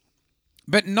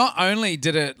 But not only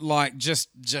did it like just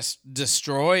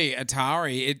destroy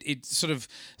Atari, it sort of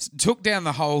took down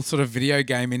the whole sort of video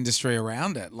game industry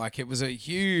around it. Like it was a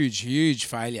huge, huge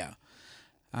failure.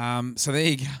 So there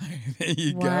you go. There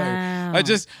you go.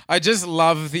 I just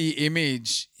love the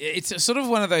image. It's sort of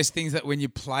one of those things that when you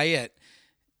play it,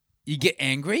 you get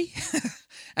angry,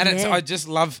 and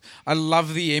I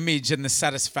love the image and the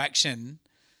satisfaction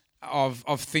of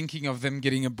thinking of them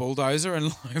getting a bulldozer and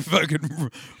like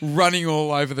fucking running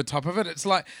all over the top of it. It's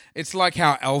like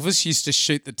how Elvis used to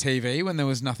shoot the TV when there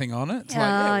was nothing on it. It's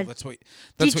that's what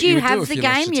did you you would have do if the you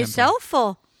lost game your yourself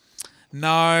or? No,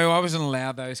 I wasn't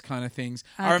allowed those kind of things.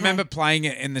 Okay. I remember playing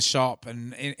it in the shop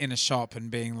and in a shop and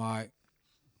being like,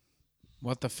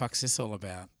 "What the fuck's this all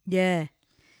about?" Yeah.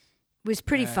 It was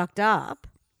pretty fucked up.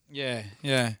 Yeah.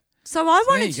 So I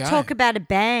wanted to talk about a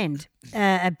band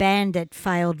that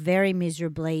failed very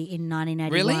miserably in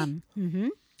 1981. Really? Mm-hmm.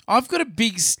 I've got a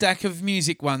big stack of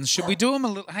music ones. Should we do them a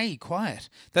little? Hey, quiet.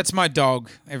 That's my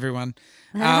dog, everyone.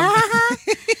 Hello,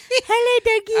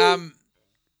 doggy.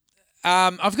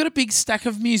 I've got a big stack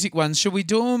of music ones. Should we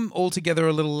do them all together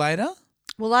a little later?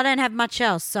 Well, I don't have much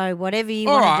else, so whatever you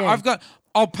want to do. All right,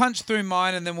 I'll punch through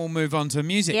mine and then we'll move on to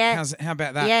music. Yeah. How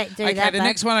about that? Yeah, do okay, that, the bud.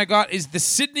 next one I got is the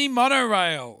Sydney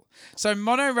Monorail. So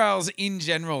monorails in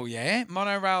general,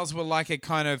 monorails were like a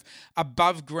kind of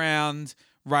above ground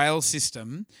rail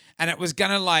system, and it was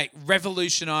going to like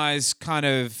revolutionize kind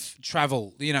of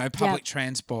travel, public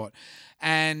transport.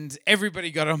 And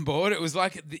everybody got on board. It was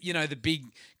like, the big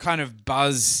kind of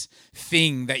buzz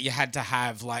thing that you had to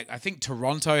have. Like, I think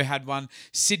Toronto had one.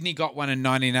 Sydney got one in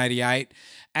 1988.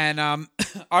 And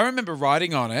I remember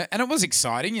riding on it, and it was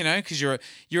exciting, because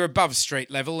you're above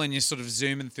street level and you're sort of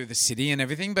zooming through the city and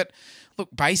everything. But look,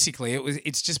 basically,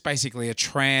 it's just basically a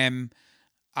tram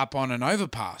up on an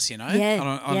overpass, on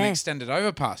an extended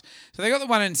overpass. So they got the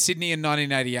one in Sydney in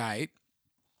 1988.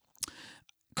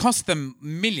 Cost them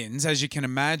millions, as you can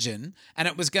imagine, and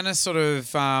it was going to sort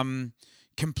of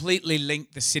completely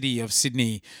link the city of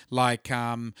Sydney, like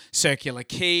Circular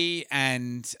Quay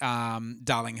and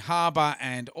Darling Harbour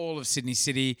and all of Sydney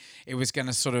City. It was going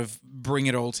to sort of bring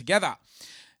it all together.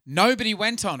 Nobody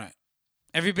went on it.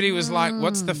 Everybody was like,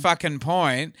 what's the fucking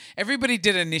point? Everybody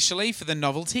did initially for the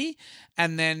novelty,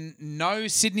 and then no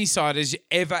Sydney-siders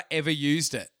ever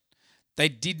used it. They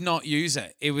did not use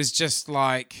it. It was just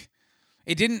like...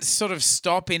 It didn't sort of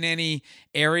stop in any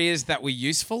areas that were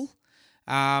useful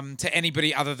to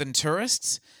anybody other than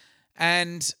tourists.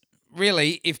 And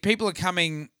really, if people are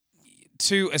coming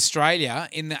to Australia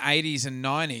in the 80s and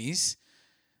 90s,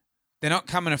 they're not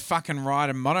coming to fucking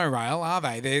ride a monorail, are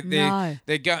they? No.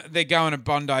 They're going to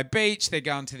Bondi Beach. They're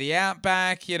going to the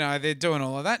Outback. They're doing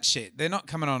all of that shit. They're not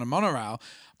coming on a monorail.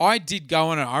 I did go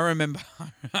on it. I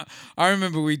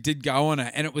remember we did go on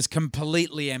it, and it was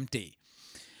completely empty.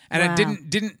 And it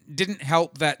didn't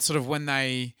help that sort of when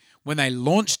they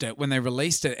launched it, when they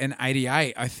released it in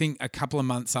 88, I think a couple of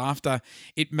months after,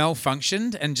 it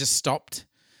malfunctioned and just stopped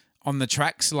on the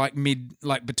tracks like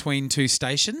between two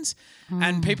stations,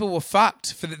 and people were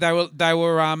fucked for they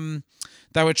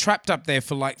were trapped up there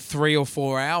for like 3 or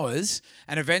 4 hours,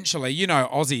 and eventually,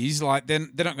 Aussies, like they're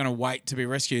not going to wait to be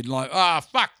rescued. Like,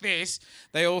 fuck this.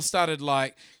 They all started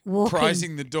like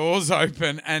prizing the doors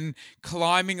open and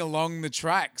climbing along the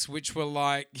tracks, which were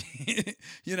like,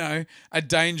 a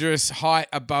dangerous height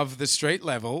above the street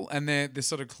level, and they're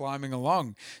sort of climbing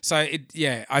along. So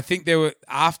I think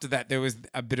after that there was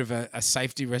a bit of a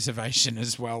safety reservation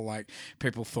as well. Like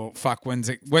people thought, fuck, when's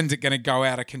it going to go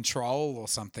out of control or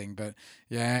something? But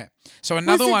yeah. So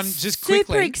another one, just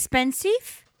quickly. Super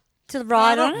expensive to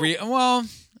ride on it? Well,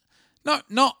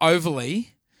 not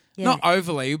overly. Yeah. Not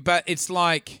overly, but it's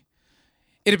like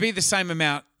it'd be the same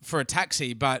amount for a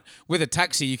taxi, but with a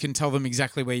taxi you can tell them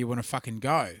exactly where you want to fucking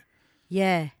go.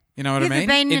 Yeah. You know what I mean? Have you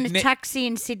been in a taxi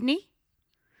in Sydney?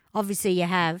 Obviously you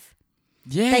have.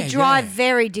 Yeah. They drive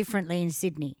very differently in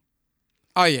Sydney.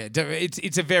 Oh yeah,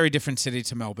 it's a very different city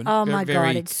to Melbourne. Oh my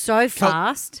God, it's so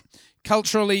fast.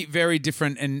 Culturally very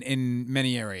different in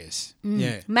many areas.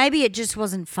 Yeah. Maybe it just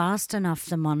wasn't fast enough,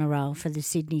 the monorail, for the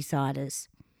Sydney siders.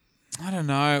 I don't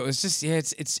know. It was just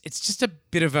it's just a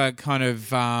bit of a kind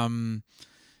of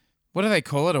what do they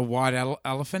call it? A white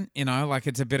elephant, like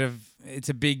it's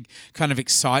a big kind of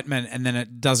excitement, and then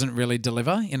it doesn't really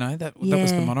deliver. That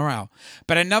was the monorail.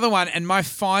 But another one, and my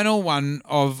final one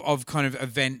of kind of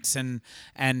events and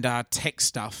tech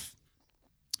stuff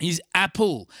is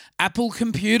Apple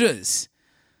computers.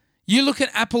 You look at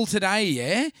Apple today,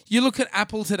 yeah. You look at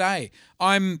Apple today.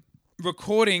 I'm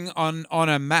recording on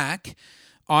a Mac.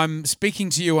 I'm speaking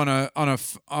to you on an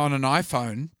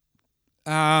iPhone.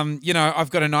 I've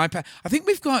got an iPad. I think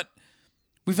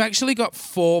we've actually got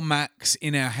 4 Macs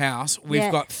in our house. We've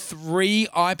got 3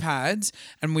 iPads,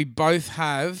 and we both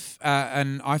have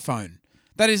an iPhone.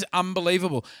 That is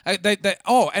unbelievable.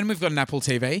 And we've got an Apple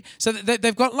TV. So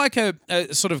they've got like a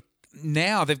sort of,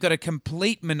 now they've got a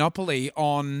complete monopoly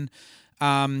on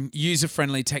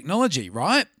user-friendly technology,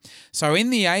 right? So in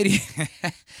the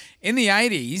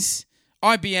 80s,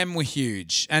 IBM were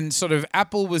huge, and sort of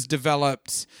Apple was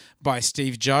developed by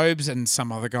Steve Jobs and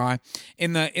some other guy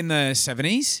in the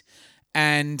 70s,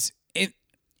 and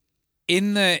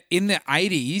in the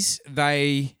 80s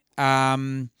they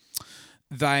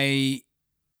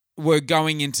were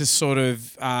going into sort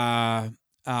of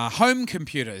home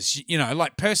computers,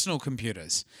 like personal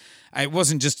computers. It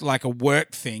wasn't just like a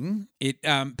work thing.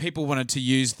 People wanted to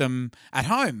use them at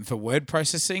home for word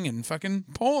processing and fucking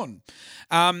porn.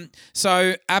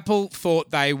 So Apple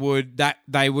thought they would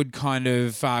kind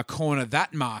of corner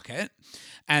that market,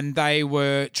 and they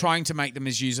were trying to make them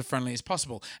as user friendly as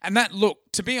possible. And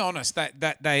to be honest,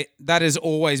 that has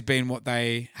always been what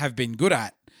they have been good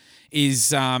at,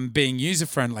 is being user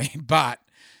friendly, but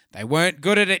they weren't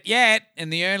good at it yet. In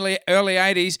the early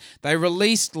 80s, they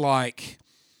released like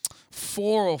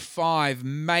 4 or 5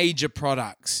 major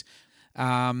products.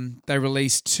 They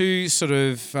released 2 sort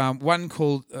of, one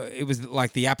called, it was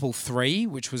like the Apple III,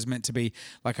 which was meant to be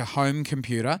like a home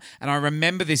computer. And I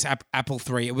remember this Apple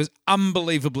III. It was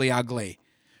unbelievably ugly.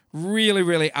 Really,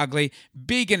 really ugly.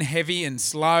 Big and heavy and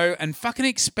slow and fucking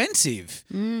expensive.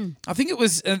 I think it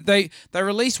was, they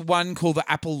released one called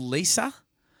the Apple Lisa.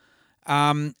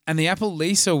 And the Apple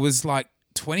Lisa was like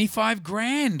 25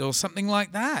 grand or something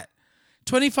like that.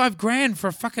 25 grand for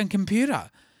a fucking computer.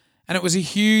 And it was a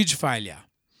huge failure.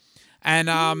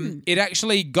 And it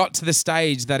actually got to the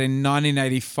stage that in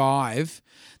 1985,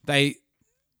 they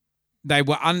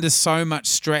were under so much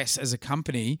stress as a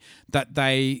company that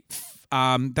they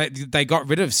got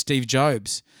rid of Steve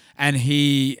Jobs, and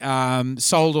he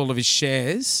sold all of his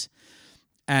shares,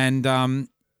 and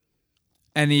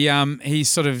he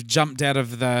sort of jumped out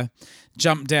of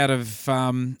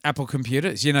Apple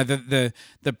Computers, you know, the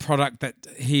product that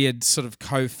he had sort of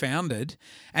co-founded,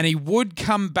 and he would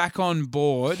come back on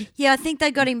board. Yeah, I think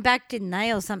they got him back, didn't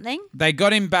they, or something? They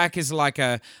got him back as like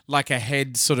a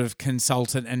head sort of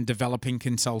consultant and developing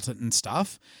consultant and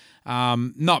stuff.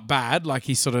 Not bad, like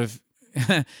he sort of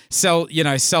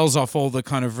sells off all the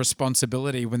kind of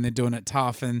responsibility when they're doing it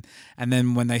tough, and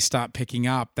then when they start picking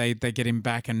up, they get him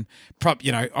back and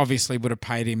obviously would have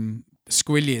paid him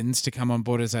squillions to come on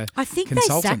board as a consultant. I think they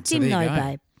sacked him though,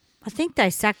 babe. I think they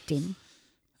sacked him.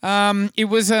 It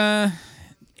was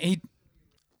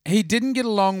he didn't get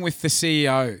along with the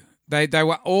CEO. They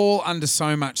were all under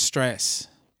so much stress.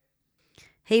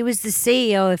 He was the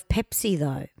CEO of Pepsi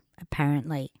though,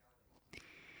 apparently.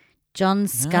 John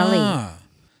Scully.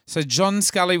 So John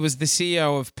Scully was the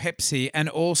CEO of Pepsi and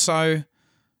also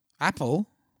Apple.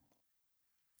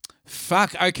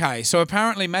 Fuck, okay. So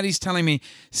apparently Maddie's telling me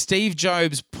Steve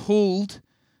Jobs pulled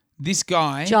this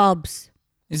guy. Jobs.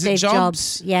 Is Steve it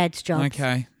Jobs? Yeah, it's Jobs.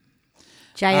 Okay.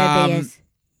 Jobs.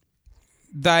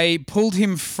 They pulled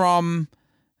him from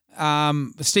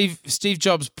Steve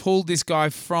Jobs pulled this guy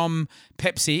from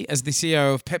Pepsi as the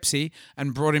CEO of Pepsi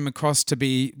and brought him across to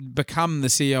become the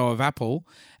CEO of Apple,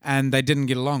 and they didn't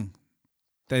get along.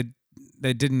 They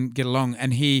didn't get along,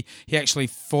 and he actually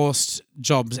forced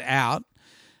Jobs out.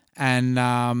 And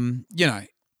and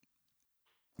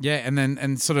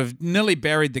sort of nearly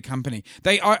buried the company.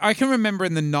 I can remember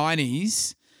in the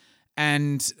 90s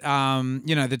and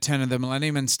the turn of the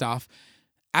millennium and stuff,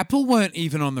 Apple weren't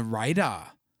even on the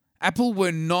radar. Apple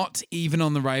were not even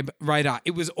on the radar.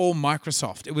 It was all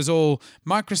Microsoft. It was all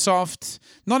Microsoft,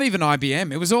 not even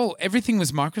IBM. Everything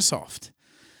was Microsoft.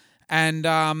 And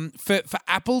for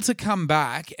Apple to come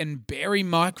back and bury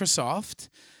Microsoft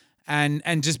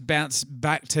and just bounce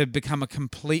back to become a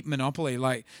complete monopoly.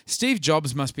 Like, Steve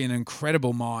Jobs must be an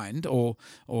incredible mind, or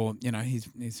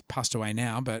he's passed away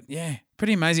now, but yeah,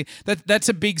 pretty amazing. That's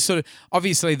a big sort of,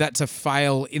 obviously that's a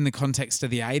fail in the context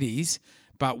of the 80s,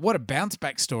 but what a bounce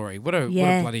back story. What a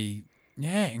bloody,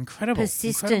 incredible.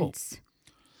 Persistence.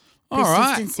 Incredible. All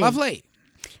right, lovely.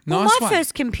 Well, Nice my one.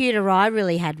 first computer I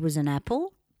really had was an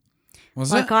Apple.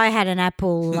 Was like it? I had an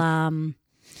Apple,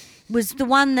 was the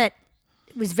one that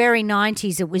was very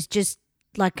 90s. It was just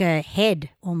like a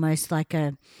head, almost like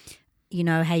a,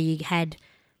 how you had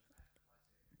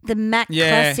the Mac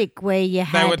Classic where you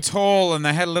had... They were tall and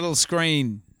they had a little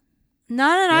screen. No,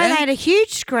 Yeah? they had a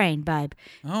huge screen, babe.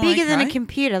 Oh, Bigger than a okay.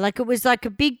 computer. Like, it was like a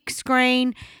big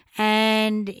screen,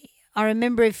 and I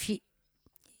remember if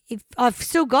I've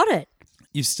still got it.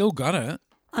 You've still got it?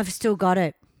 I've still got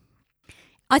it.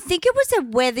 I think it was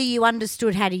whether you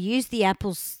understood how to use the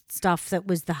Apple stuff that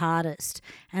was the hardest.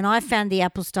 And I found the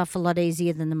Apple stuff a lot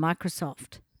easier than the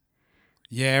Microsoft.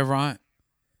 Yeah, right.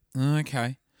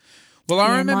 Okay. Well,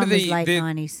 I remember mine was late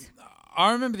 90s.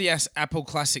 I remember the Apple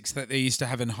Classics that they used to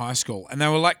have in high school, and they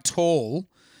were like tall,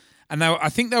 and I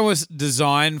think they was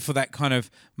designed for that kind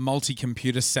of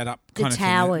multi-computer setup The kind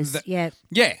towers, of thing. yeah.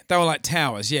 Yeah, they were like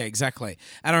towers. Yeah, exactly.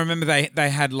 And I remember they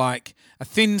had like a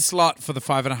thin slot for the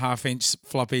 5.5-inch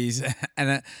floppies,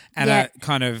 and a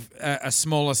kind of a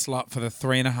smaller slot for the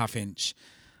 3.5-inch.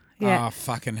 Yeah. Oh,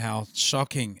 fucking hell,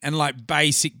 shocking! And like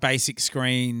basic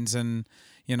screens, and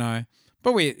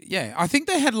but I think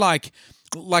they had like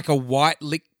a white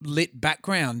lit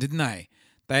background, didn't they?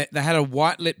 They had a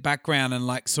white lit background and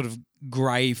like sort of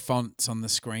grey fonts on the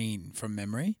screen from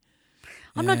memory.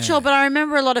 I'm not sure, but I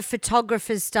remember a lot of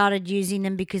photographers started using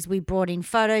them because we brought in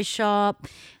Photoshop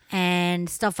and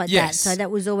stuff like that. Yes. So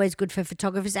that was always good for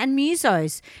photographers and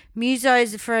musos.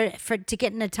 Musos for to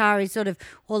get an Atari sort of,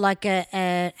 or like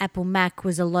a Apple Mac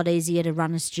was a lot easier to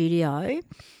run a studio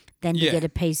than to get a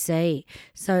PC.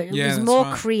 So it was that's more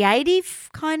right. creative,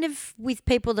 kind of, with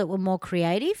people that were more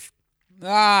creative.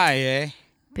 Ah, yeah.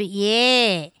 But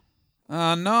yeah.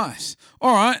 Nice.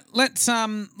 All right, let's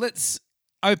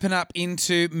open up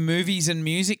into movies and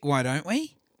music. Why don't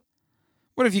we?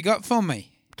 What have you got for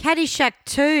me? Caddyshack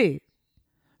 2.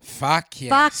 Fuck yes.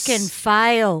 Fucking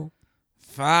fail.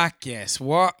 Fuck yes.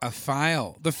 What a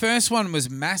fail. The first one was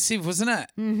massive, wasn't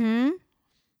it? Mm-hmm.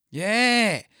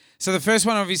 Yeah. So the first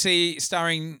one, obviously,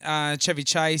 starring Chevy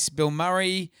Chase, Bill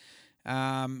Murray,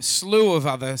 slew of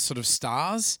other sort of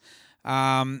stars.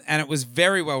 And it was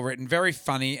very well written, very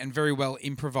funny, and very well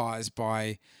improvised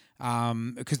by,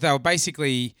 because they were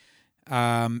basically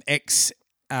ex-SNL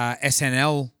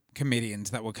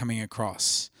comedians that were coming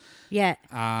across. Yeah.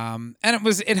 And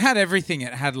it had everything.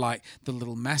 It had like the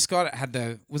little mascot. It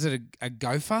had was it a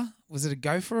gopher? Was it a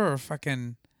gopher or a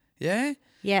fucking, yeah?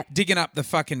 Yeah. Digging up the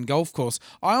fucking golf course.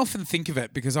 I often think of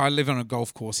it because I live on a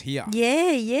golf course here.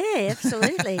 Yeah,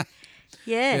 absolutely.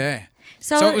 Yeah. Yeah.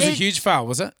 So it was a huge fail,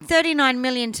 was it? 39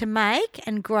 million to make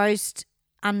and grossed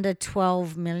under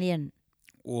 12 million.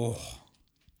 Oh.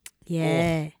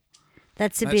 Yeah.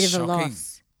 That's a That's bit of shocking. a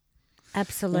loss.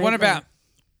 Absolutely.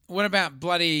 What about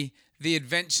bloody The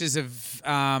Adventures of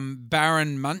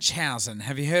Baron Munchausen?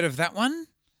 Have you heard of that one?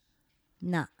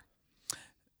 No.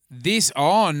 This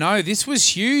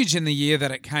was huge in the year that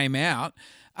it came out.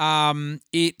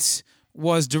 It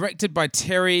was directed by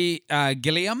Terry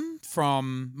Gilliam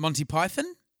from Monty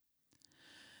Python,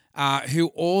 who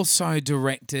also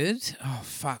directed,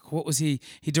 what was he?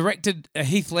 He directed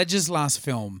Heath Ledger's last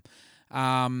film.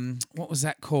 What was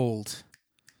that called?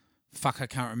 I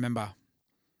can't remember.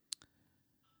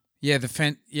 Yeah, the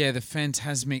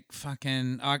Phantasmic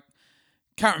fucking... I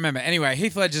can't remember. Anyway,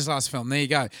 Heath Ledger's last film. There you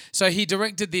go. So he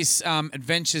directed this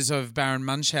Adventures of Baron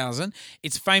Munchausen.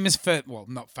 It's famous for... Well,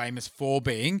 not famous for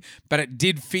being, but it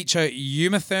did feature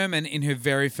Uma Thurman in her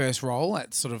very first role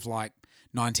at sort of like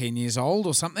 19 years old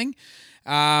or something.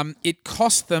 It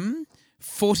cost them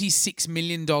 $46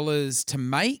 million to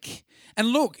make. And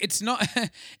look, it's not...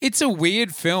 it's a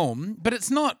weird film, but it's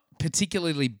not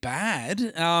particularly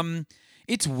bad.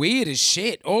 It's weird as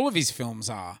shit. All of his films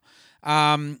are.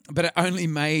 But it only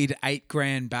made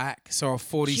 $8,000 back. So a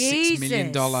 $46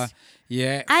 million.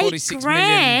 Yeah. $46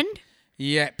 million.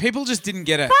 Yeah. People just didn't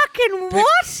get it. Fucking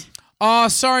what? Oh,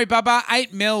 sorry, Bubba.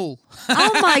 $8 million.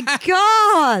 Oh my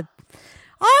God.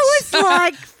 I was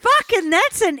like, fucking,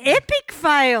 that's an epic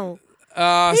fail.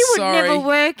 He would never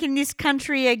work in this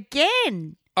country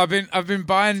again. I've been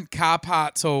buying car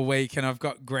parts all week and I've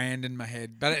got grand in my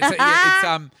head. But it's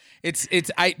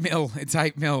 $8 million. It's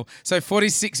 $8 million. So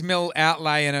 $46 million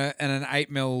outlay and an $8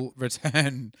 million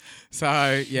return.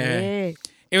 So yeah.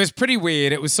 It was pretty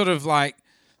weird. It was sort of like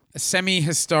a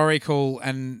semi-historical,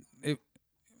 and it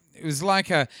was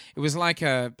like a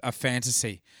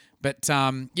fantasy. But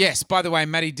yes, by the way,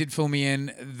 Maddie did fill me in.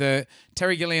 The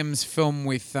Terry Gilliam's film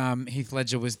with Heath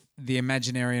Ledger was The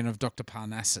Imaginarium of Dr.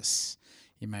 Parnassus.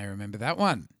 You may remember that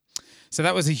one. So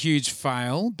that was a huge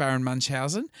fail, Baron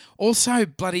Munchausen. Also,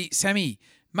 bloody Sammy,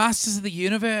 Masters of the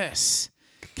Universe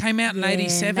came out in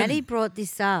 87. Maddie brought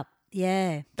this up.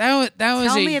 Yeah. Tell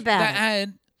me about it.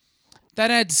 That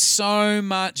had so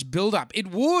much build-up. It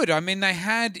would. I mean,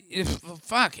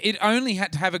 it only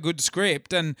had to have a good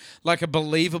script and like a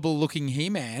believable-looking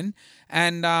He-Man,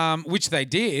 and which they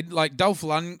did. Like Dolph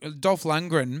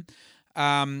Lundgren,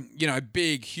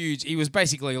 big, huge. He was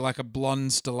basically like a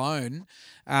blonde Stallone,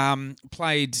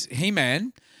 played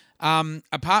He-Man.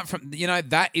 Apart from,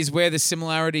 that is where the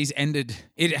similarities ended.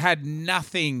 It had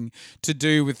nothing to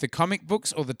do with the comic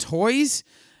books or the toys.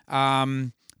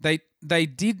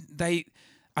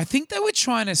 I think they were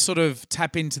trying to sort of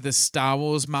tap into the Star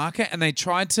Wars market, and they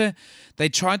tried to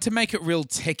make it real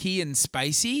techie and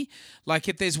spacey. Like,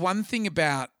 if there's one thing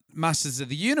about Masters of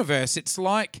the Universe, it's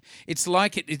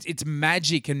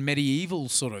magic and medieval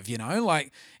sort of,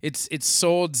 like it's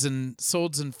swords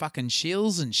and fucking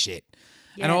shields and shit.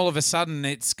 Yeah. And all of a sudden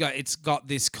it's got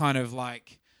this kind of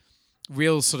like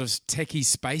real sort of techie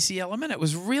spacey element. It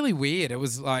was really weird. It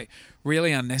was like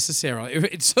really unnecessary.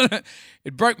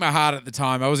 It broke my heart at the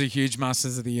time. I was a huge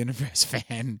Masters of the Universe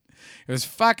fan. It was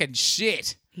fucking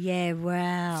shit. Yeah,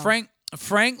 wow. Frank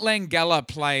Langella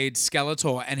played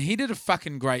Skeletor, and he did a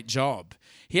fucking great job.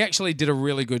 He actually did a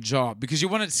really good job because you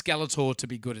wanted Skeletor to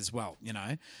be good as well,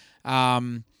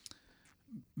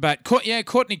 But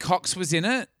Courtney Cox was in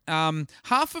it.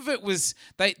 Half of it was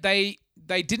they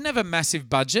didn't have a massive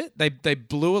budget. They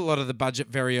blew a lot of the budget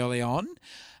very early on.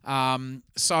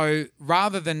 So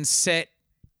rather than set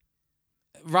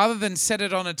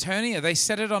it on Eternia, they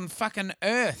set it on fucking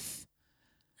Earth.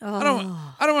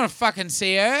 Oh. I don't want to fucking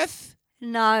see Earth.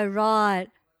 No, right.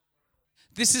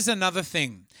 This is another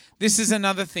thing. This is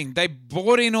another thing. They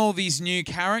brought in all these new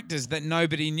characters that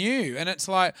nobody knew. And it's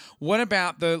like, what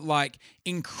about the like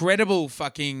incredible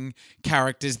fucking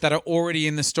characters that are already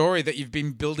in the story that you've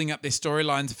been building up their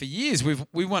storylines for years?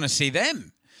 We want to see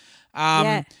them.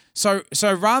 Yeah. So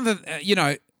rather,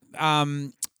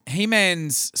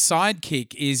 He-Man's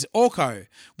sidekick is Orko,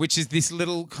 which is this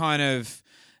little kind of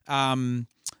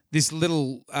he's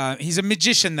a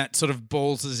magician that sort of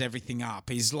ballses everything up.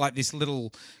 He's like this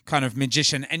little kind of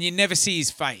magician, and you never see his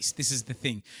face. This is the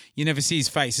thing. You never see his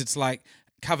face. It's like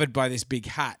covered by this big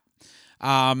hat.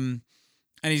 And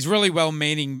he's really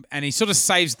well-meaning, and he sort of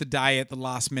saves the day at the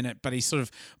last minute, but he sort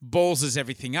of ballses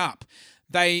everything up.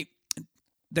 They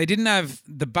didn't have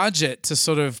the budget to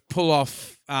sort of pull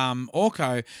off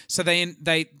Orko, so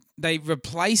they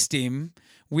replaced him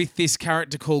with this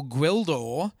character called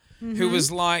Gwildor, who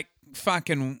was like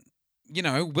fucking,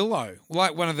 Willow,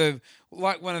 like one of the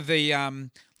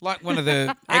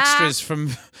extras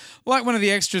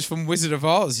from Wizard of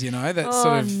Oz, that's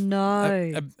sort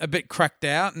of a bit cracked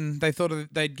out, and they thought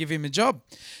they'd give him a job.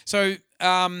 So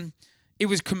it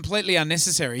was completely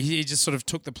unnecessary. He just sort of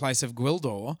took the place of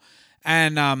Gwildor.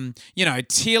 And,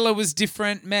 Teela was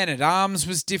different. Man-at-Arms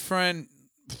was different.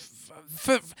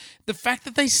 For the fact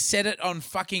that they set it on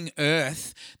fucking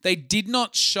Earth, they did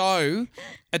not show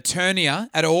Eternia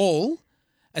at all.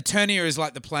 Eternia is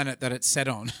like the planet that it's set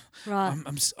on. Right.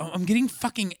 I'm getting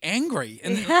fucking angry.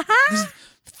 And this is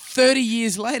 30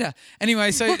 years later.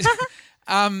 Anyway, so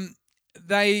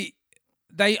they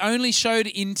only showed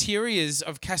interiors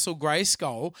of Castle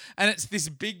Grayskull, and it's this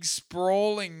big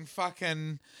sprawling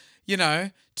fucking,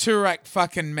 Turak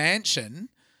fucking mansion.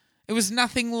 It was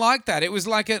nothing like that. It was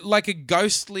like a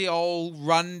ghostly old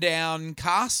rundown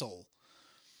castle.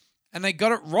 And they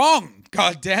got it wrong.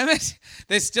 God damn it.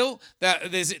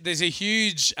 There's a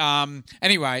huge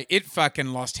anyway, it fucking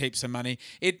lost heaps of money.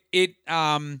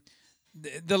 The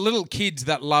little kids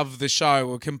that love the show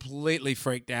were completely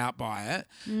freaked out by it.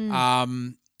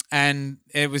 And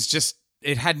it was just,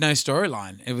 it had no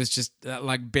storyline. It was just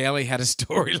barely had a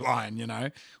storyline,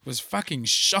 It was fucking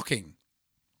shocking.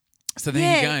 So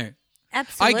there you go.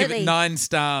 Absolutely. I give it 9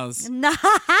 stars. 9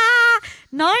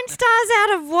 stars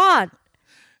out of what?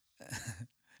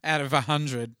 Out of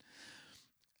 100.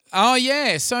 Oh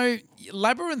yeah, so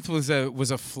Labyrinth was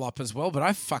a flop as well, but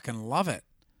I fucking love it.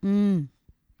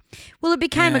 Well, it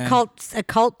became a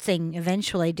cult thing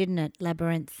eventually, didn't it?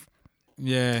 Labyrinth.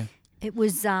 Yeah. It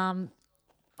was I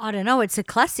don't know, it's a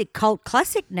cult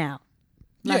classic now.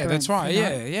 Yeah, that's right.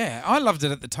 Yeah. I loved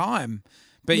it at the time.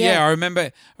 But I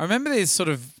remember there's sort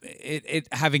of it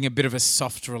having a bit of a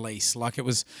soft release, like it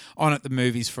was on at the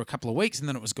movies for a couple of weeks and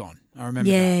then it was gone. I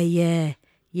remember that.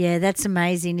 Yeah, that's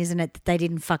amazing, isn't it, that they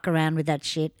didn't fuck around with that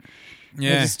shit.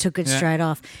 Yeah. They just took it straight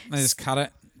off. They just cut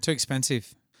it. Too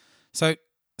expensive. So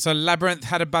Labyrinth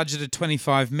had a budget of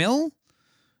 25 mil.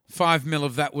 5 mil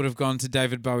of that would have gone to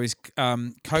David Bowie's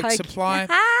Coke supply.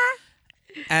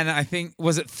 And I think,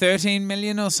 was it 13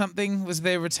 million or something was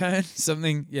their return?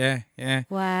 Something, yeah.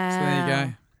 Wow. So there you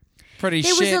go. Pretty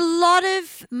There shit. was a lot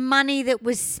of money that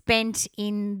was spent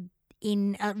in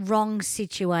wrong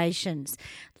situations.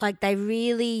 Like they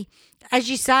really, as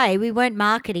you say, we weren't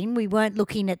marketing. We weren't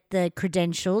looking at the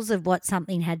credentials of what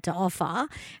something had to offer.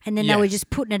 And then they were just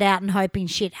putting it out and hoping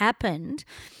shit happened.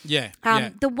 Yeah.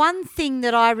 The one thing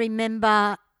that I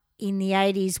remember in the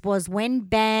 80s was when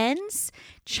bands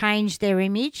changed their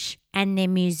image and their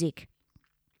music.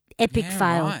 Epic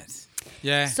fail. Right.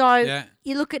 Yeah. So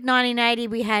you look at 1980,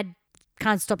 we had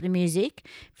Can't Stop the Music,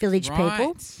 Village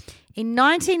People. In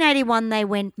 1981, they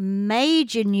went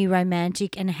major new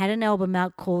romantic and had an album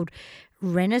out called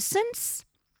Renaissance.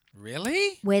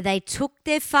 Really? Where they took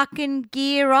their fucking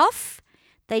gear off.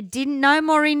 They didn't, no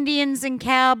more Indians and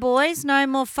cowboys, no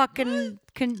more fucking,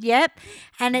 yep.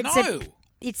 And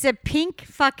it's a pink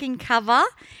fucking cover,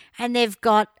 and they've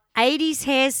got 80s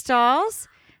hairstyles,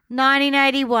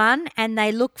 1981, and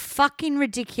they look fucking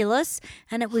ridiculous,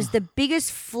 and it was the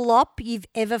biggest flop you've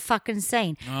ever fucking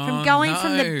seen. From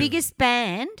the biggest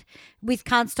band with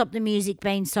Can't Stop the Music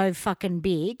being so fucking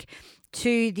big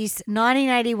to this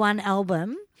 1981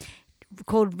 album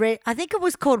called, I think it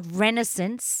was called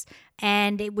Renaissance,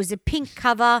 and it was a pink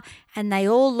cover, and they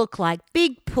all look like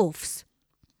big poofs.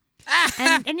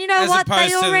 And you know what?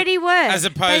 They already were. As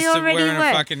opposed to wearing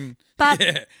a fucking...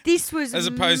 But this was... As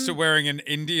opposed to wearing an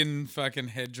Indian fucking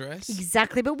headdress.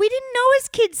 Exactly. But we didn't know as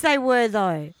kids they were,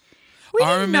 though.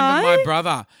 I remember my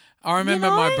brother.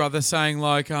 My brother saying,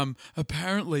 like,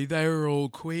 apparently they were all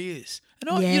queers. And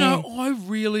I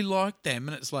really liked them.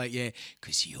 And it's like,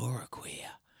 because you're a queer.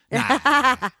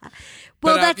 Nah.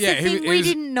 Well, that's the thing. We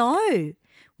didn't know.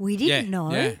 We didn't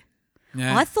know.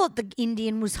 Yeah. I thought the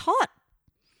Indian was hot.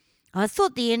 I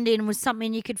thought the Indian was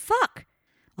something you could fuck.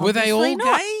 Were they all Obviously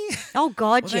not. gay? Oh,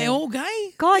 God, Were yeah. they all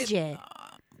gay? God, yeah.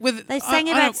 They sang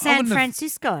about San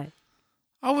Francisco.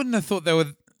 I wouldn't have thought they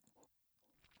were.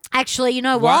 Actually, you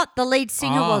know What? what? The lead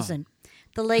singer Oh. wasn't.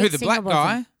 The lead Who, the singer black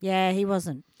wasn't. guy? Yeah, he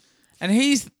wasn't. And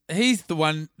he's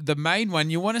the main one.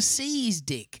 You want to see his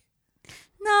dick.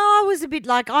 No, I was a bit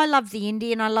like, I love the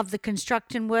Indian. I love the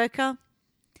construction worker.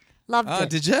 Loved Oh, it.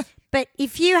 did you? But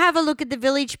if you have a look at the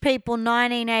Village People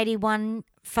 1981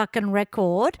 fucking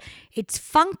record, it's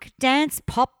funk, dance,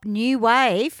 pop, new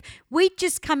wave. We'd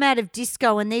just come out of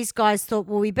disco and these guys thought,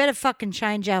 well, we better fucking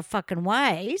change our fucking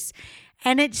ways.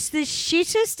 And it's the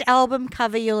shittest album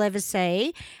cover you'll ever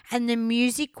see. And the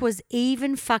music was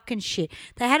even fucking shit.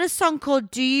 They had a song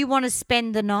called Do You Want to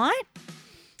Spend the Night?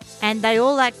 And they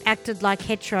all acted like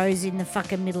heteros in the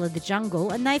fucking middle of the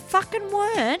jungle. And they fucking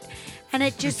weren't. And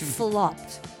it just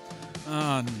flopped.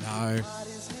 Oh no,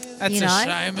 that's You a know?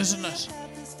 shame, isn't it?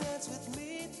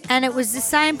 And it was the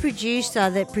same producer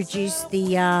that produced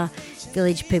the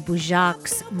Village People, Jacques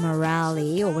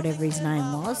Morali, or whatever his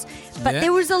name was. But Yeah.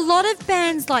 there was a lot of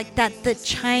bands like that that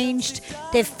changed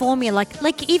their formula.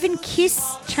 Like even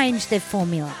Kiss changed their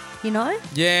formula, you know?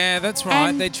 Yeah, that's right.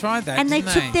 And- they tried that, And they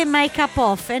didn't took their makeup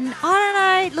off. And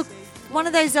I don't know, look, one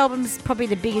of those albums is probably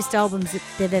the biggest albums that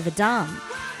they've ever done.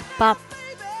 But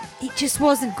it just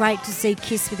wasn't great to see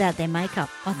Kiss without their makeup.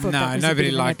 I thought that No, was nobody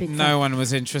a bit of an liked. epic No fail. one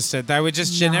was interested. They were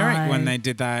just generic when No. they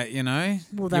did that. You know.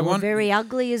 Well, they You were want- very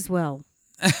ugly as well.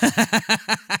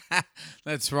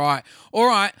 That's right. All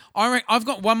right. I've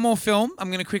got one more film I'm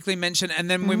going to quickly mention, and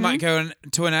then we might go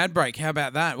to an ad break. How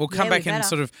about that? We'll come Mm-hmm. Yeah, we back and better.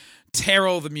 sort of tear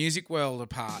all the music world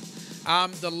apart.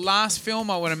 The last film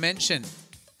I want to mention,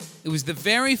 it was the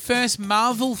very first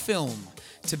Marvel film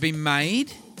to be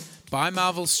made by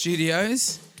Marvel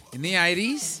Studios in the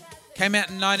 80s. Came out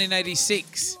in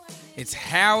 1986. It's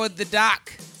Howard the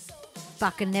Duck.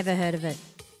 Fucking never heard of it.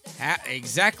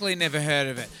 Exactly, never heard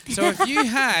of it. So if you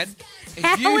had,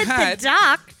 Howard the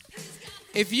Duck?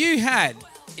 if you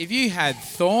had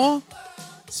Thor,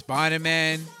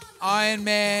 Spider-Man, Iron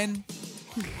Man,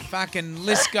 fucking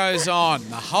list goes on.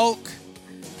 The Hulk,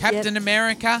 Captain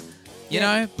America, you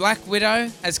know, Black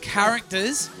Widow as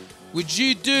characters, would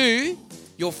you do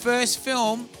your first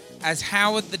film as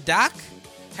Howard the Duck?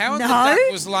 Howard the No.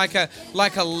 Duck was like a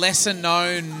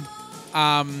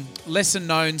lesser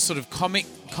known sort of comic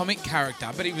character,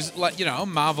 but he was like, you know,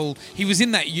 Marvel. He was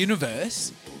in that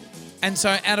universe. And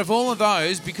so out of all of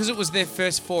those, because it was their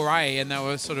first foray and they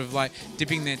were sort of like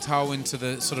dipping their toe into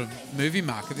the sort of movie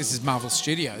market, this is Marvel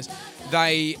Studios,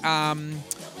 they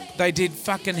did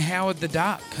fucking Howard the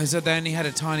Duck because they only had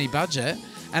a tiny budget.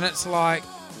 And it's like,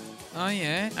 oh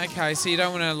yeah, okay, so you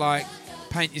don't want to like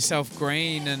paint yourself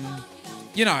green and,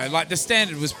 you know, like the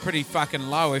standard was pretty fucking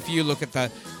low. If you look at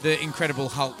the Incredible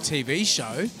Hulk TV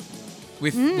show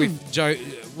with Joe,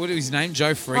 what is his name?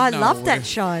 Joe Ferrigno. I or loved that whatever.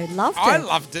 show. Loved it. I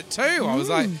loved it too. I was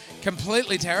like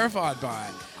completely terrified by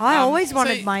it. I always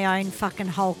wanted so- my own fucking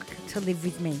Hulk to live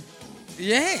with me.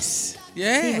 Yes.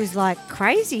 Yeah. He was like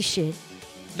crazy shit.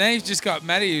 Now you've just got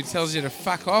Maddie who tells you to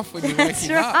fuck off when you're That's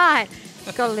waking up. right.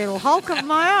 Got a little Hulk of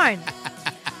my own.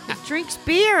 He drinks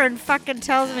beer and fucking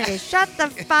tells me to shut the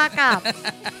fuck up.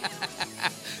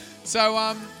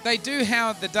 So they do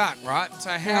Howard the Duck, right? So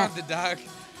Howard the Duck,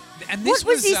 and this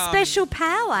What was his um, special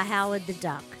power, Howard the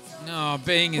Duck? No,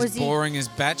 being as Was he- boring as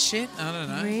batshit. I don't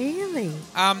know. Really?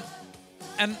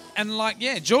 And like,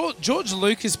 yeah, George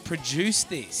Lucas produced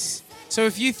this. So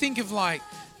if you think of like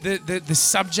the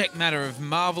subject matter of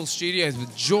Marvel Studios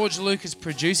with George Lucas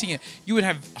producing it, you would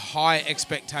have high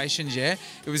expectations, yeah?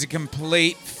 It was a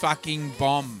complete fucking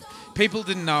bomb. People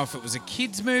didn't know if it was a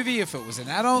kid's movie, if it was an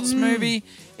adult's movie.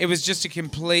 It was just a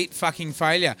complete fucking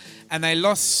failure. And they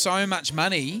lost so much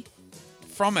money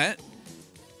from it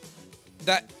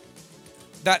that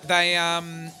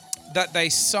they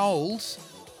sold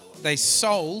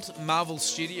Marvel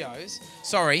Studios.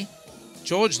 Sorry,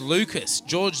 George Lucas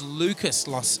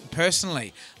lost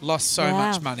so Wow.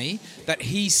 much money that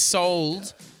he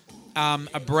sold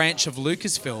a branch of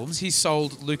Lucasfilms. He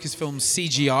sold Lucasfilm's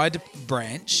CGI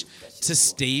branch to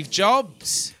Steve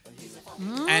Jobs,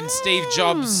 and Steve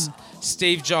Jobs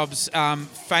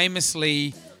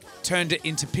famously turned it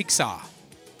into Pixar.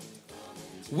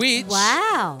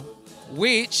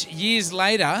 Which years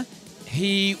later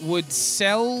he would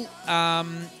sell.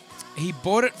 He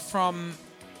bought it from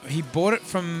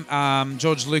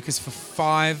George Lucas for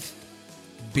 $5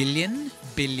 billion.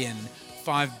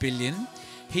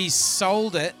 He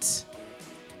sold it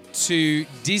to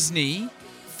Disney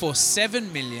for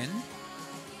 $7 million.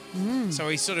 So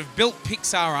he sort of built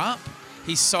Pixar up,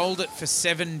 he sold it for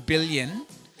 $7 billion.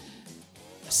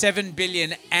 $7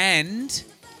 billion and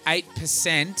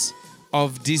 8%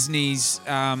 of Disney's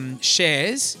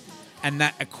shares, and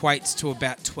that equates to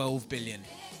about $12 billion.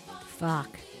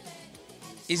 Fuck.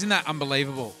 Isn't that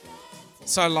unbelievable?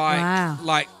 So Wow.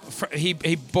 he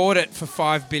bought it for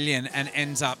 $5 billion and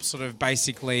ends up sort of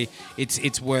basically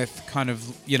it's worth kind of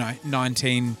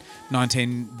 19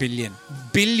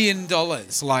 billion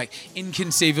dollars, like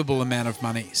inconceivable amount of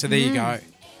money. So there you go.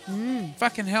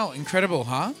 Fucking hell, incredible,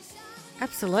 huh?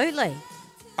 Absolutely.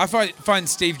 I find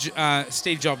Steve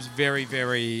Jobs very,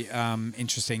 very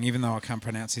interesting, even though I can't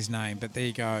pronounce his name. But there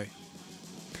you go.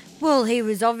 Well, he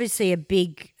was obviously a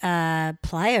big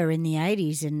player in the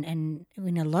 80s and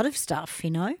in a lot of stuff,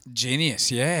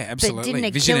 Genius, yeah, absolutely. But didn't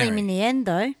it Visionary. kill him in the end,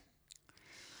 though?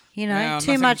 Well,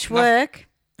 too much work.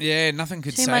 Yeah, nothing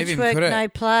could Too save much him, work, could it? no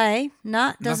play.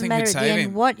 No, doesn't Nothing matter could at the save end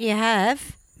him. what you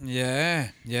have. Yeah.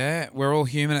 We're all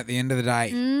human at the end of the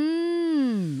day.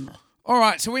 Mm. All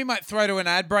right, so we might throw to an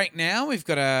ad break now. We've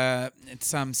got it's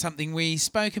something we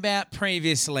spoke about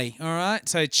previously. All right,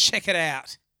 so check it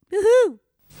out. Woohoo!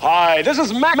 Hi, this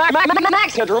is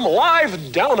Max Headroom,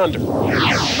 live down under.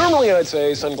 Normally I'd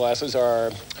say sunglasses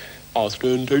are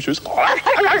ostentatious. But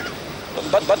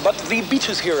the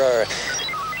beaches here are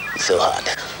so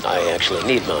hot. I actually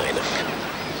need mine.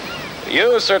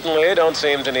 You certainly don't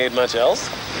seem to need much else.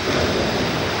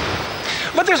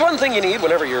 But there's one thing you need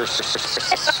whenever you're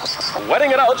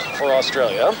sweating it out for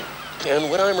Australia. And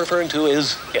what I'm referring to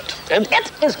is it. And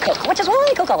it is Coke, which is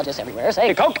why Cokeologists everywhere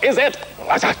say Coke is it.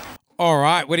 All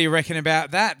right, what do you reckon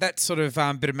about that? That's sort of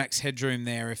bit of Max Headroom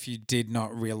there if you did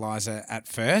not realise it at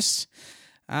first.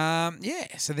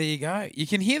 So there you go. You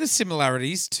can hear the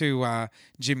similarities to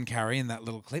Jim Carrey in that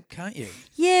little clip, can't you?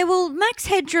 Yeah, well, Max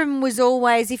Headroom was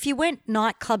always, if you went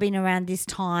nightclubbing around this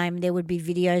time, there would be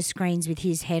video screens with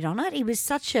his head on it. He was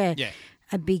such a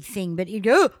big thing, but you'd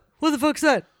go, oh, what the fuck's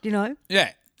that?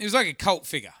 Yeah, he was like a cult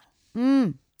figure.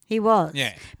 He was.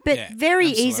 Yeah, But yeah, very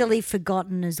absolutely. easily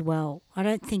forgotten as well.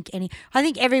 I think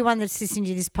everyone that's listening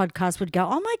to this podcast would go,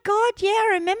 oh my God, yeah, I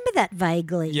remember that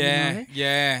vaguely. Yeah.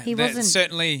 He That's wasn't-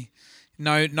 certainly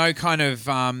no kind of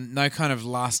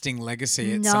lasting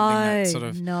legacy. It's something that sort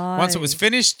of once it was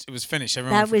finished, it was finished.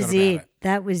 Everyone That was forgot about it.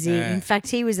 That was it. Yeah. In fact,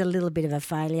 he was a little bit of a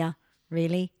failure,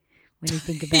 really, when you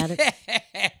think about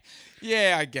it.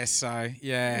 Yeah, I guess so.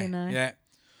 Yeah, yeah.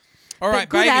 All But right,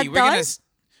 good baby, ad, we're gonna. though.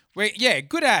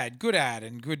 Good ad,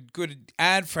 and good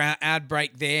ad for our ad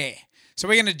break there. So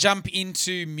we're gonna jump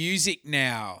into music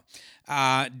now.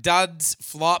 Duds,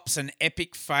 flops, and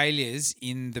epic failures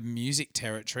in the music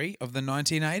territory of the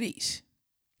 1980s.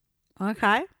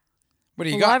 Okay. What do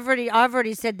you Well, got? I've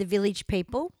already said the Village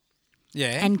People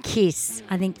Yeah. and Kiss.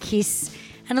 I think Kiss,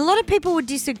 and a lot of people would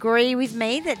disagree with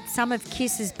me that some of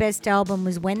Kiss's best album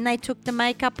was when they took the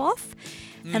makeup off.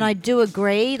 And I do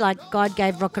agree, like God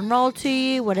Gave Rock and Roll to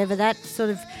You, whatever that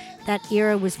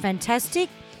era was fantastic.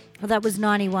 Well, that was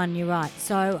 91, you're right.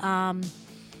 So,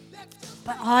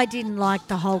 but I didn't like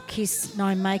the whole Kiss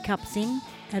no makeup thing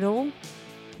at all.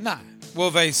 No. Well,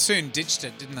 they soon ditched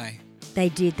it, didn't they? They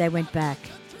did, they went back.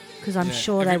 Because I'm Yeah.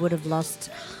 sure they would have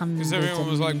lost hundreds. Because everyone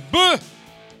was of like, "Buh!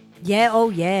 yeah, oh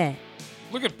yeah.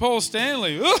 Look at Paul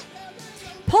Stanley." Ugh!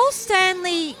 Paul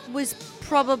Stanley was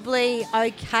probably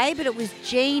okay, but it was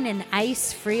Gene and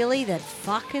Ace Frehley that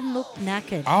fucking looked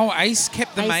knackered. Oh, Ace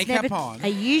kept the Ace makeup never- on. Are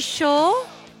you sure?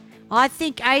 I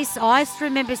think Ace, I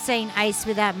remember seeing Ace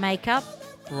without makeup.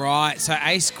 Right, so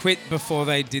Ace quit before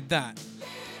they did that.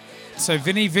 So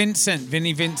Vinnie Vincent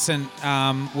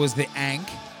was the Ank,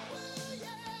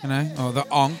 or the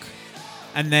Onk,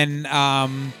 and then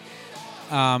Unk,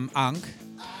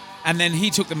 and then he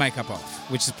took the makeup off,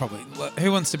 which is probably,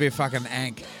 who wants to be a fucking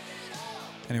Ank?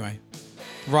 Anyway,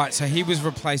 right, so he was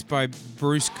replaced by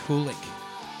Bruce Kulick.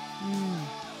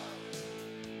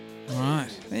 Right,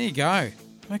 there you go.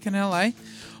 Fucking hell, eh?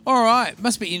 All right,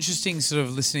 must be interesting sort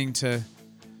of listening to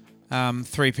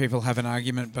three people have an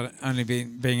argument, but only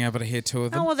being able to hear two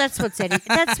of them. Oh well, that's what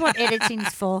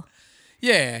editing's for.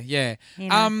 Yeah. You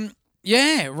know.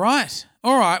 Yeah, right.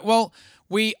 All right. Well,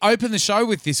 we open the show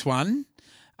with this one.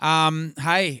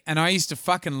 Hey, and I used to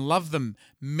fucking love them.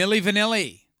 Milli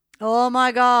Vanilli. Oh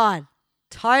my God,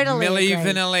 totally. Milli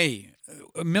agree. Vanilli.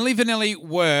 Milli Vanilli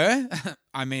were,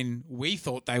 I mean, we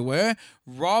thought they were,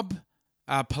 Rob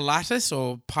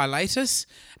Pilatus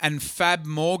and Fab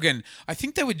Morgan. I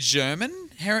think they were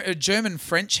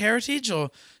German-French heritage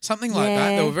or something like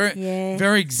that. They were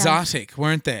very exotic,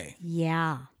 weren't they?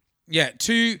 Yeah. Yeah,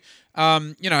 two,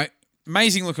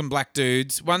 amazing-looking black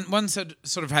dudes. One sort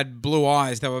of had blue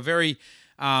eyes. They were very,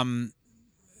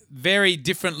 very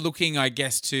different looking, I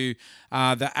guess, to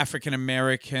the African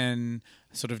American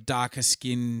sort of darker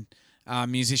skin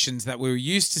musicians that we were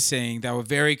used to seeing. They were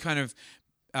very kind of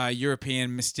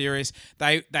European, mysterious.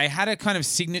 They had a kind of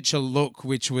signature look,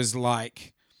 which was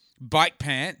like bike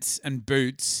pants and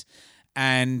boots,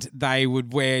 and they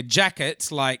would wear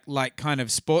jackets, like kind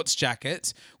of sports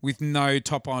jackets with no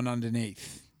top on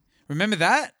underneath. Remember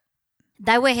that?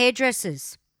 They were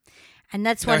hairdressers, and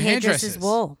that's what hairdressers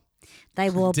wore. They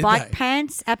wore bike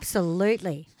pants,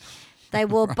 absolutely. They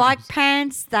wore bike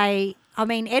pants.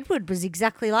 Edward was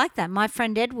exactly like that. My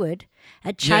friend Edward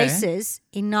at Chasers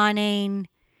in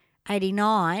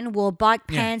 1989 wore bike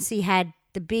pants. He had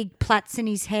the big plaits in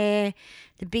his hair,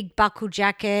 the big buckle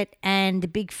jacket, and the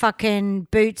big fucking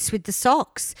boots with the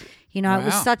socks. You know, It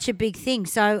was such a big thing.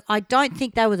 So I don't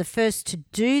think they were the first to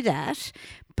do that,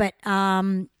 but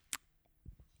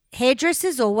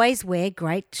hairdressers always wear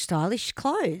great stylish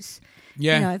clothes.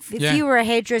 Yeah. You know, if you were a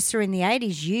hairdresser in the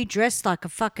 80s, you dressed like a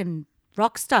fucking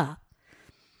rock star.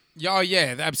 Oh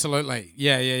yeah, absolutely.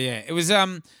 Yeah. It was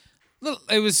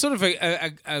sort of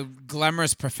a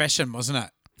glamorous profession, wasn't it?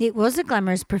 It was a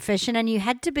glamorous profession, and you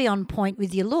had to be on point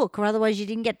with your look, or otherwise you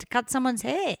didn't get to cut someone's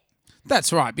hair.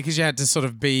 That's right, because you had to sort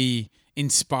of be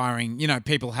inspiring. You know,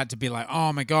 people had to be like,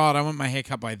 "Oh my God, I want my hair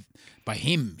cut by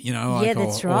him." You know, like,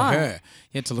 that's or right. her.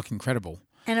 You had to look incredible.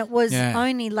 And it was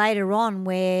only later on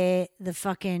where the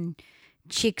fucking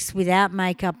chicks without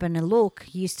makeup and a look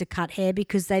used to cut hair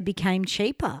because they became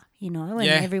cheaper, you know, and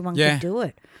everyone could do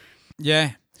it.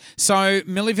 Yeah. So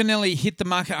Milli Vanilli hit the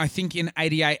market, I think, in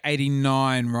 88,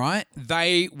 89, right?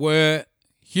 They were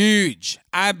huge,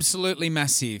 absolutely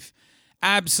massive.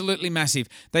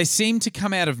 They seemed to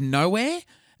come out of nowhere,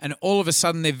 and all of a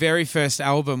sudden their very first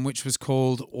album, which was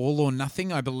called All or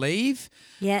Nothing, I believe,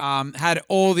 had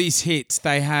all these hits.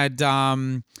 They had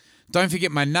Don't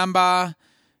Forget My Number,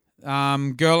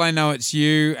 Girl, I Know It's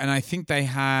You, and I think they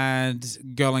had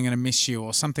Girl, I'm Gonna Miss You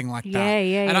or something like that.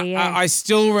 I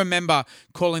still remember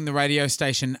calling the radio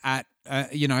station at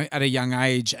a young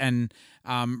age and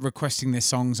requesting their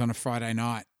songs on a Friday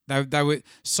night. They were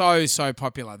so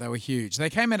popular. They were huge.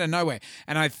 They came out of nowhere,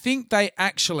 and I think they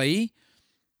actually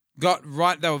got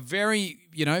right. They were very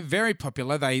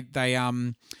popular. They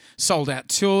sold out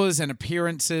tours and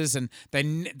appearances, and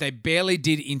they barely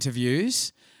did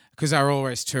interviews because they were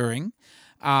always touring,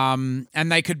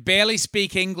 and they could barely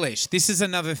speak English. This is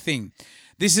another thing.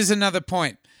 This is another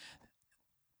point.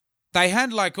 They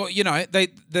had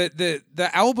the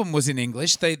album was in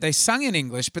English. They sung in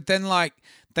English, but then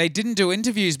they didn't do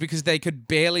interviews because they could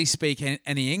barely speak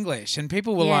any English, and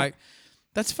people were like,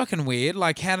 "That's fucking weird.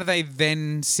 Like, how do they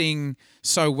then sing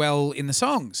so well in the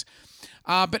songs?"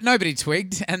 But nobody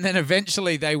twigged, and then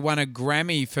eventually they won a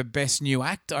Grammy for Best New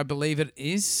Act, I believe it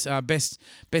is, best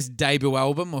debut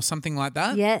album or something like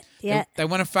that. Yeah. They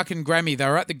won a fucking Grammy. They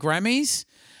were at the Grammys,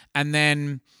 and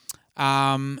then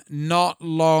not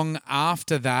long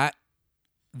after that,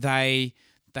 they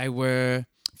were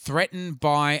threatened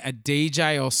by a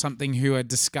DJ or something who had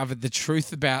discovered the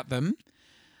truth about them.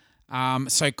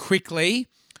 So quickly,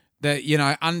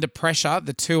 under pressure,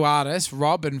 the two artists,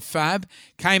 Rob and Fab,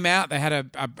 came out. They had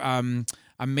a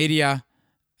media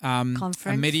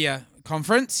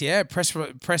conference,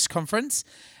 press conference,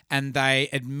 and they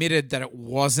admitted that it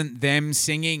wasn't them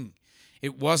singing.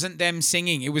 It wasn't them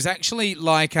singing. It was actually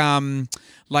like an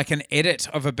edit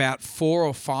of about 4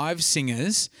 or 5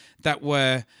 singers that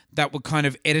were kind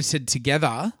of edited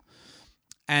together.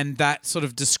 And that sort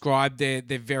of described their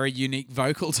very unique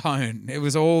vocal tone. It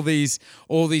was all these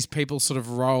people sort of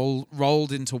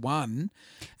rolled into one.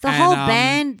 Whole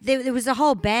band. There was a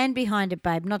whole band behind it,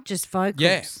 babe, not just vocals.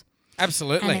 Yeah,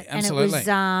 absolutely, absolutely. And it was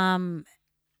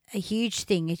a huge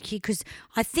thing because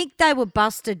I think they were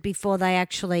busted before they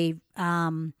actually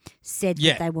said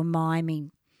that they were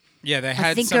miming. Yeah, they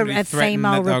had a somebody threaten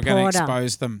that they were going to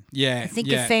expose them. Yeah, I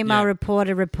think a female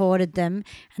reporter reported them,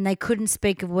 and they couldn't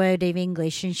speak a word of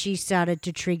English, and she started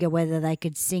to trigger whether they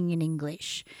could sing in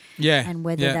English. Yeah, and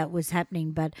whether that was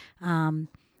happening. But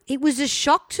it was a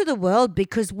shock to the world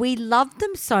because we loved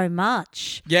them so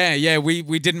much. Yeah,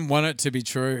 we didn't want it to be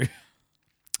true.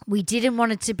 We didn't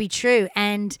want it to be true,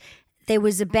 and there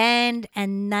was a band,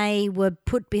 and they were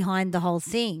put behind the whole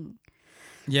thing.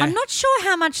 Yeah. I'm not sure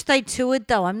how much they toured,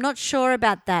 though. I'm not sure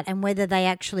about that and whether they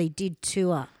actually did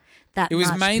tour that much. It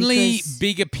was mainly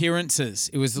big appearances.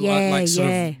 It was like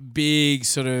big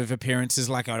sort of appearances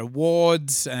like at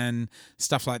awards and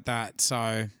stuff like that.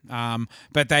 So,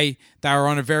 but they were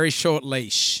on a very short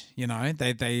leash, you know.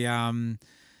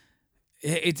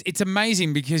 It's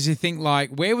amazing because you think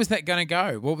like, where was that going to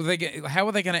go? What were they? How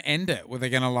were they going to end it? Were they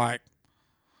going to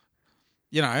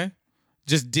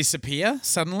just disappear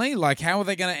suddenly? Like, how are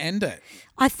they going to end it?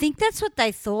 I think that's what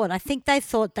they thought. I think they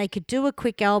thought they could do a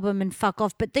quick album and fuck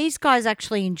off. But these guys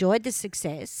actually enjoyed the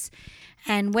success,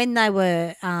 and when they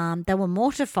were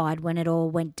mortified when it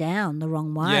all went down the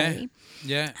wrong way.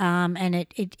 Yeah. And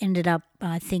it ended up.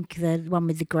 I think the one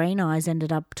with the green eyes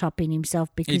ended up topping himself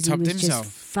because he was himself.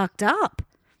 just fucked up.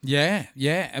 Yeah,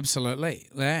 absolutely.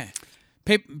 Yeah.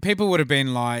 People would have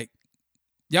been like,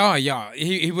 yeah.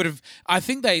 He would have. I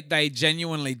think they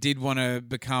genuinely did want to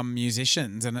become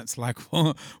musicians, and it's like,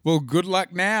 well, good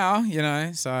luck now,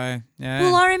 So yeah.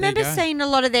 Well, I remember seeing a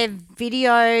lot of their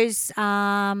videos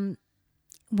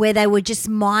where they were just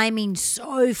miming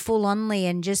so full only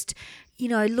and just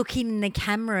looking in the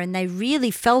camera, and they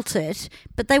really felt it,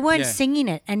 but they weren't singing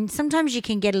it. And sometimes you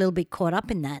can get a little bit caught up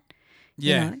in that.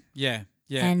 Yeah.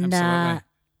 And absolutely.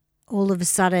 all of a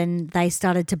sudden they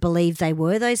started to believe they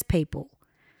were those people.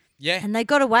 Yeah. And they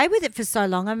got away with it for so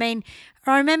long. I mean,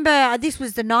 I remember this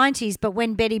was the 90s, but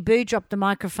when Betty Boo dropped the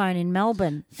microphone in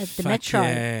Melbourne at the Metro.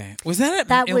 Yeah. Was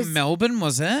that in Melbourne,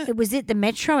 was it? It was at the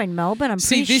Metro in Melbourne, I'm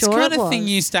See, pretty sure this kind it of was. thing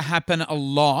used to happen a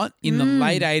lot in the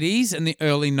late 80s and the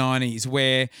early 90s,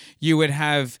 where you would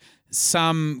have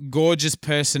some gorgeous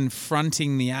person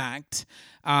fronting the act,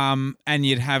 and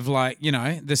you'd have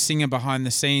the singer behind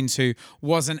the scenes who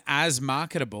wasn't as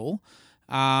marketable,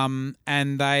 and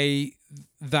they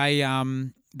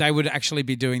would actually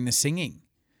be doing the singing.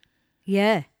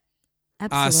 Yeah,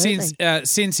 absolutely.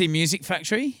 Cincy Music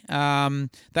Factory,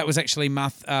 that was actually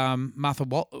Martha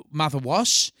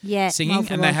Wash singing.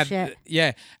 Martha and Wash, they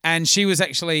had and she was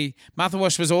actually, Martha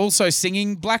Wash was also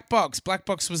singing Black Box. Black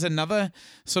Box was another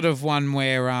sort of one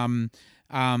where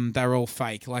they were all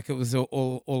fake, like it was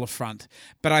all a front.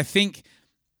 But I think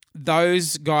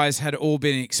those guys had all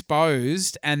been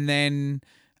exposed, and then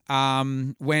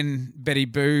when Betty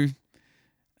Boo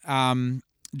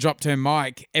dropped her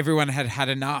mic, everyone had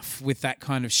enough with that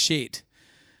kind of shit.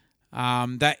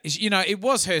 That it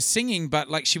was her singing, but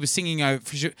like she was singing over,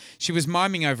 she was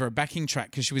miming over a backing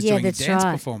track because she was doing a dance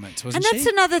performance, wasn't she? And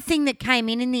that's another thing that came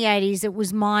in the 80s. It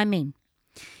was miming.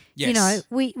 Yes.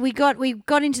 We got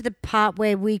into the part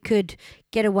where we could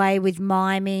get away with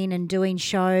miming and doing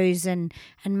shows and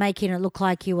making it look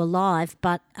like you were live,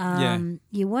 but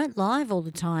you weren't live all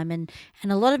the time. And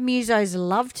a lot of musos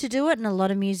loved to do it, and a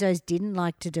lot of musos didn't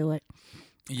like to do it.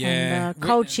 Yeah. And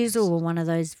Cold Chisel were one of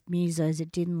those musos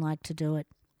that didn't like to do it.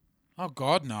 Oh,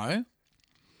 God, no.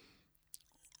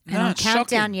 And on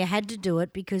Countdown, you had to do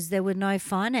it because there were no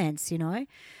finance,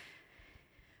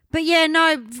 But yeah,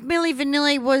 no, Milli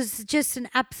Vanilli was just an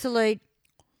absolute,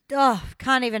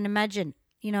 can't even imagine,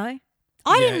 I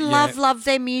didn't love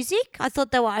their music. I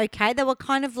thought they were okay. They were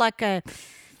kind of like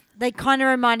they kind of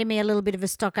reminded me a little bit of a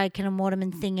Stock Aitken and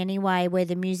Waterman thing anyway, where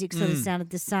the music sort of sounded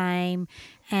the same,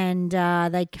 and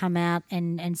they'd come out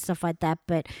and stuff like that.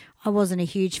 But I wasn't a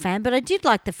huge fan. But I did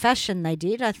like the fashion they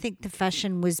did. I think the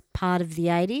fashion was part of the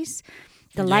 80s.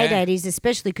 The late 80s,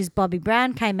 especially because Bobby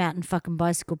Brown came out in fucking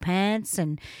bicycle pants,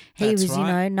 and he was,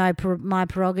 My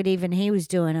Prerogative, and he was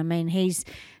doing, he's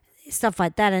stuff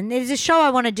like that. And there's a show I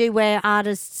want to do where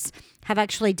artists have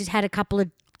actually had a couple of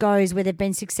goes where they've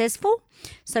been successful.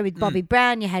 So with Bobby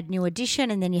Brown, you had New Edition,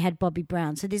 and then you had Bobby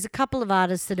Brown. So there's a couple of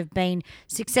artists that have been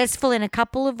successful in a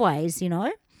couple of ways,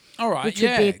 All right, which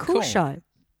would be a cool show.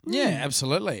 Yeah,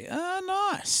 absolutely.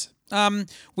 Nice.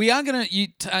 We are going to,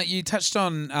 you touched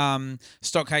on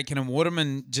Stock Aitken and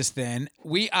Waterman just then.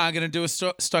 We are going to do a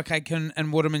Stock Aitken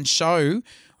and Waterman show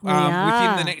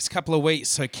within the next couple of weeks.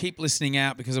 So keep listening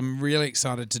out because I'm really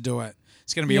excited to do it.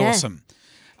 It's going to be awesome.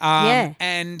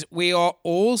 And we are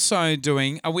also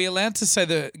doing, are we allowed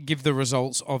to give the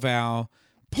results of our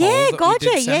poll? Yeah, gotcha.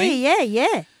 We did, Sammy?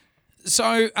 Yeah.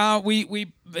 So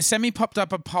Sammy popped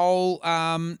up a poll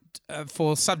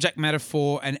for subject matter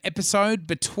for an episode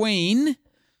to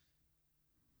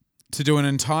do an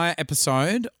entire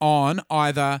episode on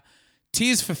either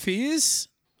Tears for Fears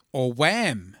or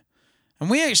Wham. And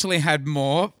we actually had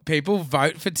more people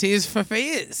vote for Tears for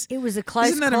Fears. It was a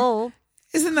close call.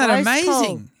 Isn't that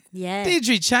amazing? Call. Yeah.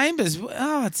 Deirdre Chambers.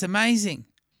 Oh, it's amazing.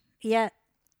 Yeah.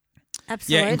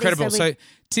 Absolutely. Yeah, incredible. So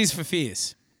Tears for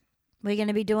Fears. We're going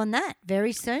to be doing that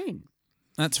very soon.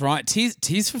 That's right.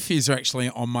 Tears for Fears are actually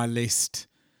on my list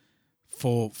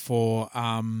for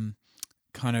kind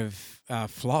of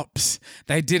flops.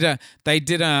 They did their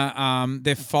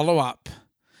follow up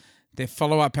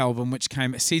album, which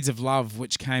came Seeds of Love,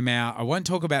 which came out. I won't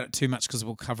talk about it too much because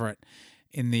we'll cover it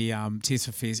in the Tears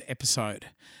for Fears episode.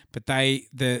 But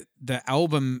the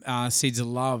album Seeds of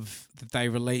Love that they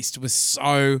released was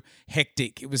so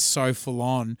hectic. It was so full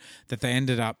on that they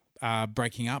ended up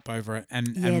breaking up over it,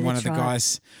 and Yeah, one that's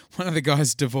of the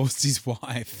guys divorced his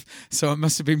wife. So it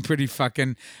must have been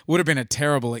would have been a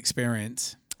terrible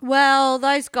experience. Well,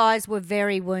 those guys were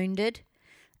very wounded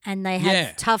and they had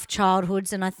Yeah. tough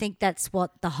childhoods, and I think that's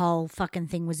what the whole fucking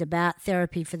thing was about,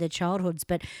 therapy for their childhoods.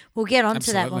 But we'll get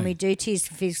onto that when Absolutely. we do Tears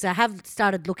for Fears. I have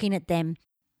started looking at them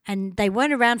and they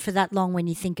weren't around for that long when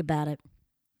you think about it.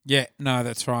 Yeah, no,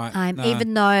 that's right. No.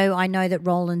 Even though I know that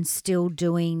Roland's still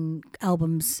doing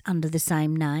albums under the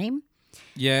same name,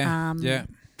 yeah, yeah.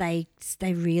 they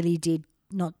really did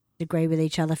not agree with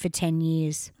each other for 10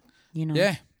 years, you know.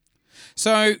 Yeah.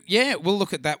 So, yeah, we'll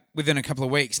look at that within a couple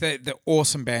of weeks. The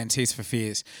awesome band, Tears for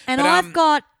Fears. And But, I've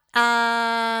got,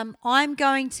 I'm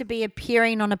going to be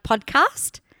appearing on a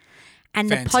podcast, and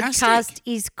Fantastic. the podcast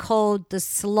is called The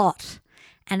Slot,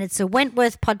 and it's a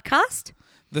Wentworth podcast.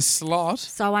 The Slot.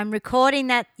 So I'm recording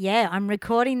that. Yeah, I'm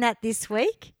recording that this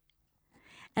week,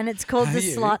 and it's called Are The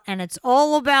you? Slot, and it's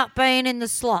all about being in the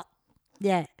slot.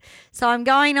 Yeah. So I'm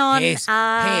going on. Here's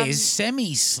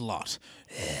semi-slot.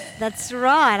 That's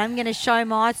right. I'm going to show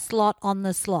my slot on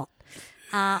the slot.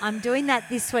 I'm doing that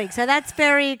this week. So that's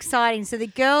very exciting. So the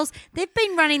girls, they've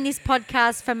been running this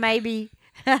podcast for maybe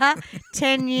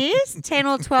 10 years, 10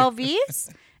 or 12 years,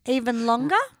 even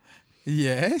longer.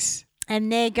 Yes.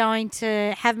 And they're going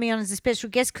to have me on as a special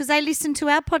guest because they listen to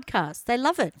our podcast. They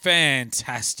love it.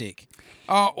 Fantastic.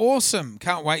 Oh, awesome.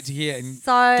 Can't wait to hear. And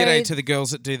So- g'day to the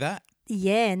girls that do that.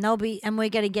 Yeah, and we're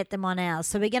going to get them on ours.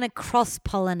 So we're going to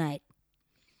cross-pollinate.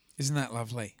 Isn't that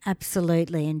lovely?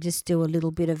 Absolutely. And just do a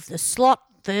little bit of the slot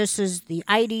versus the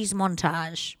 80s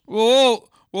montage. We'll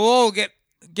all get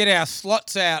our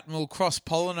slots out and we'll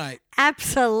cross-pollinate.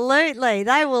 Absolutely.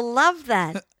 They will love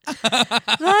that. They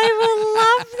will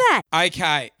love that.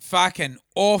 Okay, fucking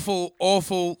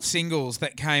awful singles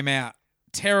that came out.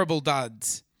 Terrible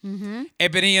duds. Mm-hmm.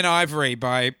 Ebony and Ivory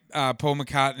by Paul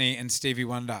McCartney and Stevie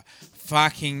Wonder.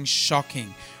 Fucking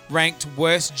shocking. Ranked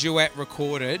worst duet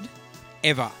recorded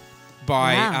ever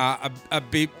by Wow. a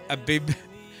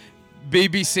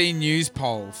BBC News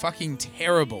poll. Fucking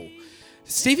terrible.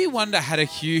 Stevie Wonder had a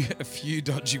few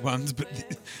dodgy ones, but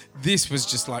this was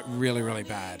just like really, really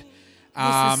bad.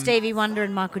 This is Stevie Wonder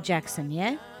and Michael Jackson,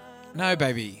 yeah? No,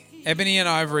 baby. Ebony and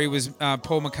Ivory was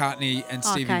Paul McCartney and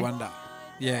Stevie Okay. Wonder.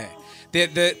 Yeah.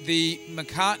 The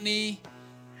McCartney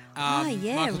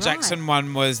yeah, Michael right. Jackson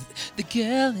one was The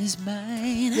Girl Is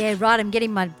Mine. Yeah, right. I'm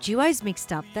getting my duos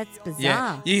mixed up. That's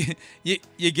Yeah. bizarre.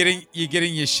 You're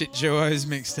getting your shit duos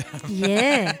mixed up.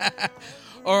 Yeah.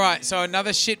 All right, so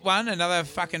another shit one, another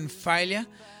fucking failure.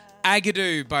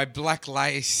 Agadoo by Black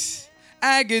Lace.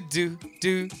 Agadoo,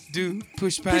 do,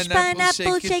 push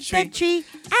pineapple, shake that tree.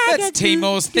 That's Agadoo,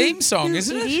 Timor's do, theme song, do.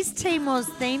 isn't it? It is Timor's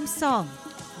theme song.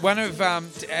 One of our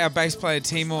bass player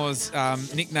Timor's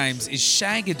nicknames is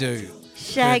Shagadoo.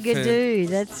 Shagadoo,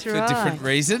 that's For right. different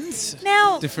reasons.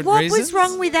 Now, different what reasons. was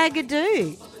wrong with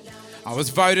Agadoo? I was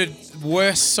voted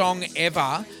worst song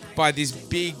ever by this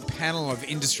big panel of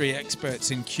industry experts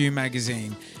in Q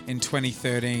Magazine in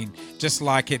 2013. Just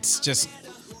like it's just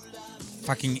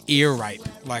fucking ear rape.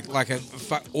 Like a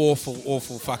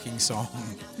awful fucking song.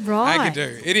 Right.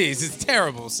 Agadoo. It is. It's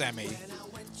terrible, Sammy.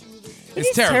 It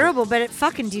is terrible, but it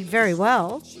fucking did very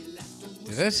well.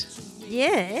 Did it?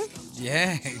 Yeah.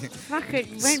 Yeah. Fuck, it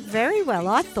went very well,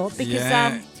 I thought, because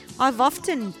Yeah. I've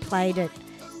often played it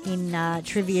in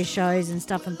trivia shows and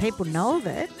stuff, and people know of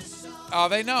it. Oh,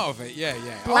 they know of it. Yeah.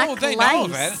 Black oh, they know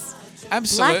of Lace. it.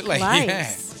 Absolutely. Black Yeah.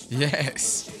 Lace.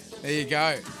 Yes. There you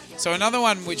go. So another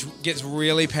one which gets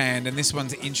really panned, and this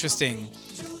one's interesting,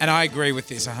 and I agree with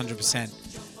this 100%.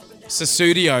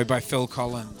 Sussudio by Phil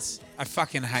Collins. I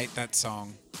fucking hate that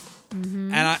song.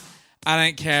 Mm-hmm. And I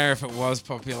don't care if it was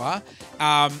popular.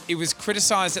 It was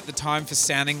criticised at the time for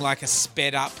sounding like a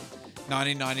sped up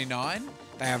 1999.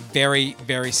 They are very,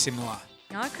 very similar.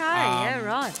 Okay, yeah,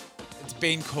 right. It's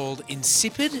been called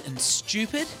insipid and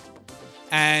stupid.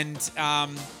 And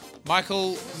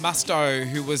Michael Musto,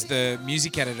 who was the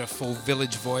music editor for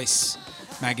Village Voice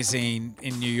magazine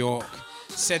in New York,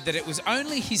 said that it was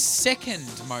only his second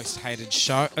most hated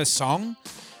song,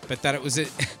 but that it was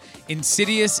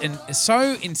insidious and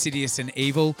so insidious and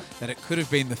evil that it could have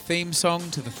been the theme song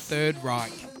to the Third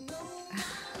Reich.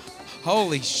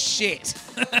 Holy shit.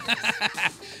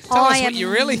 Tell us what you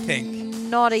really think.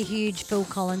 Not a huge Phil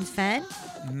Collins fan.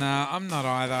 No, I'm not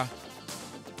either.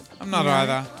 No.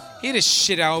 Either. He had a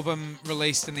shit album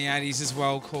released in the 80s as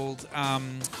well called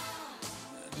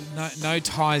No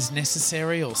Ties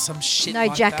Necessary or some shit No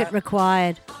like jacket that.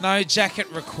 required. No jacket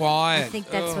required. I think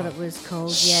that's what it was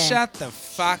called. Yeah. Shut the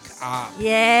fuck up.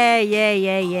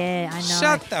 Yeah. I know.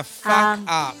 Shut the fuck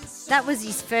up. That was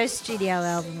his first studio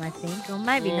album, I think, or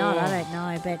maybe not. I don't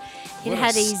know, but it What a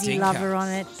had Easy stinker. Lover on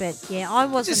it. But yeah, I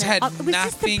wasn't. Just had it was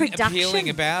just the nothing production. appealing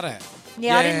about it.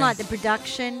 Yeah, I didn't like the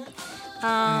production.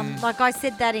 Like I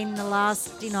said that in the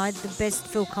last, the best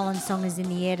Phil Collins song is In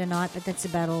the Air Tonight, but that's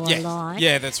about all I like.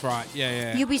 Yeah, that's right.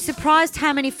 Yeah. You'll be surprised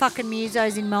how many fucking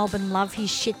musos in Melbourne love his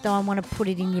shit though and want to put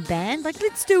it in your band. Like,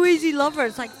 let's do Easy Lover.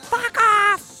 It's like, fuck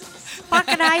off.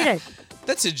 Fucking hate it.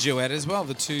 That's a duet as well,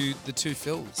 the two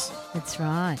Phils. That's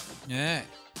right. Yeah.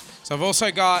 So I've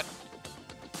also got,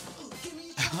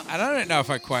 I don't know if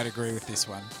I quite agree with this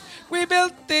one. We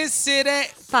built this city.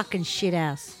 Fucking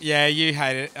shithouse. Yeah, you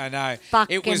hate it. I know.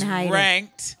 Fucking it was hate it.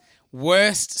 ranked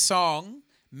worst song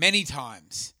many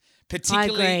times,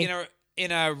 particularly agree.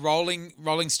 in a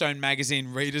Rolling Stone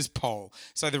magazine readers poll.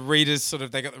 So the readers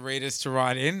they got the readers to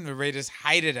write in. The readers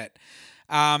hated it.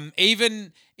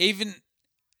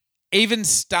 Even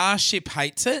Starship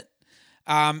hates it.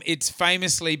 It's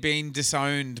famously been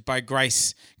disowned by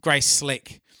Grace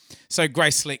Slick. So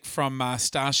Grace Slick from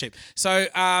Starship. So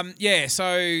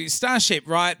so Starship,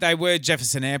 right? They were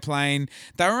Jefferson Airplane.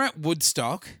 They were at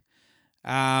Woodstock.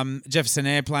 Jefferson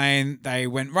Airplane. They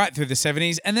went right through the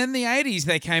 70s, and then the 80s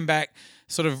they came back,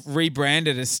 sort of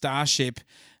rebranded as Starship,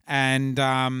 and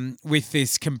with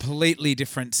this completely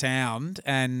different sound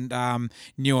and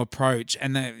new approach.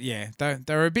 And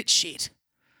they're a bit shit.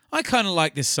 I kind of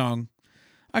like this song.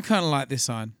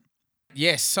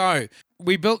 Yes, so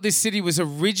We Built This City was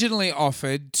originally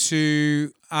offered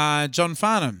to John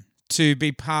Farnham to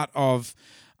be part of,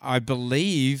 I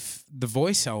believe, the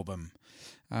Voice album.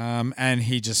 And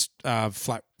he just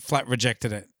flat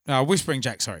rejected it. Whispering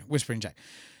Jack.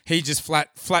 He just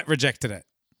flat rejected it.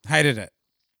 Hated it.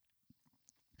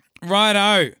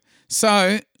 Righto.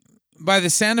 So, by the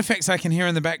sound effects I can hear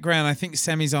in the background, I think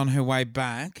Sammy's on her way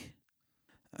back.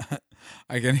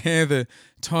 I can hear the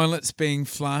toilets being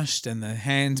flushed and the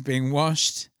hands being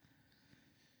washed.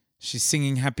 She's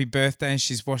singing Happy Birthday.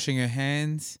 She's washing her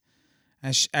hands,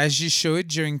 as you should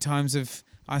during times of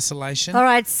isolation. All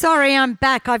right, sorry, I'm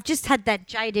back. I've just had that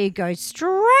JD go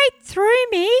straight through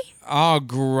me. Oh,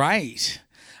 great.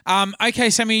 Okay,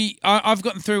 Sammy, I've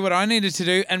gotten through what I needed to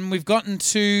do, and we've gotten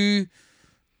to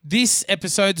this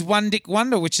episode's One Dick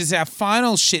Wonder, which is our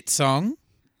final shit song.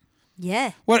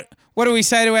 Yeah. What do we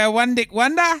say to our One Dick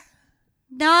Wonder?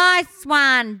 Nice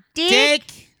one, Dick.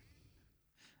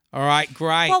 All right,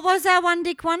 great. What was our One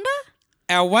Dick Wonder?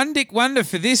 Our One Dick Wonder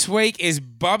for this week is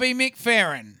Bobby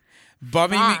McFerrin.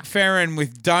 Bobby McFerrin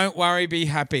with Don't Worry, Be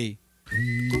Happy.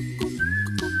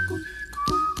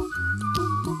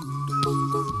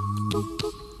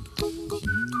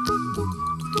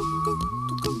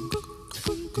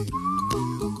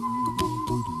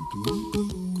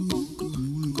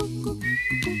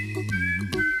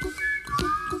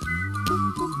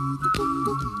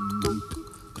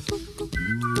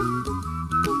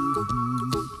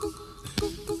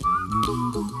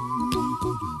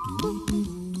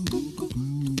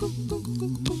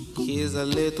 Here's a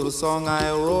little song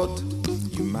I wrote.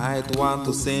 You might want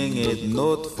to sing it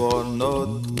note for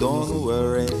note. Don't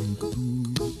worry,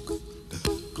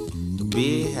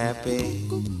 be happy.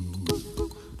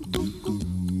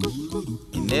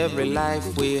 In every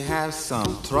life we have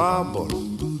some trouble,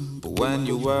 but when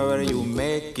you worry you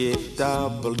make it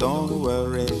double. Don't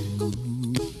worry,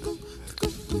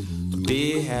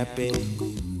 be happy.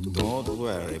 Don't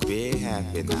worry, be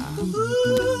happy now.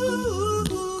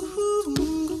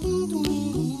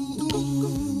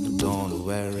 Don't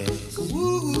worry,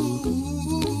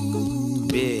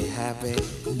 be happy.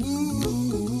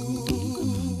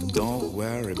 Don't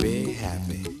worry, be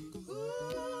happy.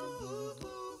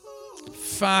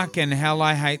 Fucking hell,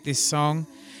 I hate this song.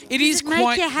 It is Does it make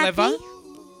quite you clever. happy?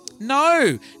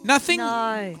 No, nothing.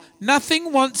 No.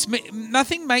 Nothing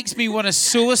makes me want to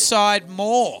suicide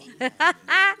more.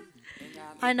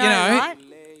 I know, You know, right?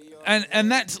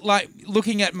 And that's like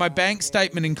looking at my bank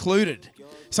statement included.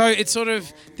 So it's sort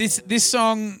of this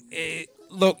song.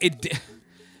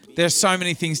 There's so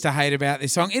many things to hate about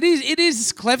this song. It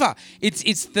is clever. It's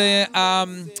a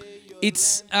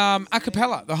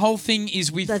cappella. The whole thing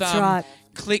is with That's right.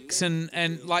 clicks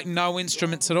and like no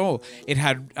instruments at all. It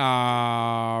had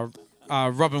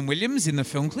Robin Williams in the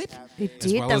film clip. It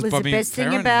as did. well That as was Bobby the best thing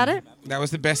McFerrin. about it. That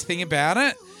was the best thing about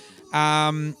it.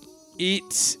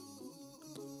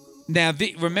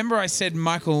 Remember I said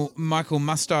Michael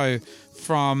Musto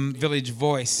from Village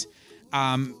Voice,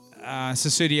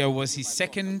 Susudio was his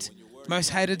second most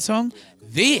hated song.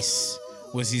 This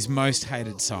was his most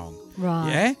hated song.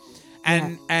 Right. Yeah?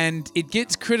 and it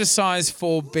gets criticised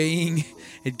for being,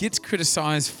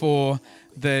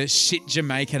 the shit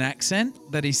Jamaican accent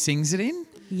that he sings it in.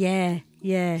 Yeah,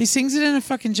 yeah. He sings it in a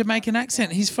fucking Jamaican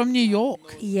accent. He's from New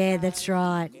York. Yeah, that's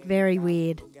right. Very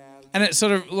weird. And it's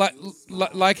sort of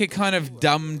like a kind of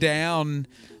dumbed down,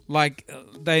 like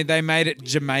they made it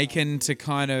Jamaican to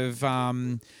kind of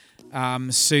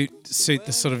suit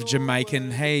the sort of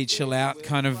Jamaican, hey, chill out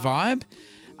kind of vibe.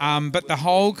 But the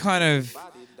whole kind of,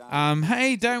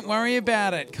 hey, don't worry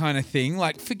about it kind of thing,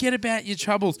 like forget about your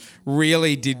troubles,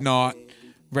 really did not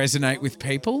resonate with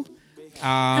people.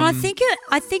 And I think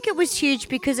it was huge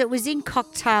because it was in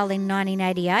Cocktail in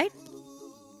 1988.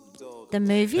 The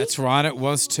movie. That's right, it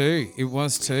was too.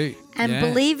 And Yeah.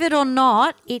 believe it or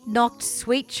not, it knocked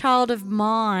Sweet Child of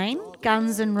Mine,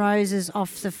 Guns N' Roses,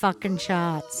 off the fucking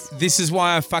charts. This is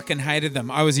why I fucking hated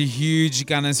them. I was a huge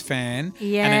Gunners fan.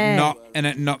 Yeah. And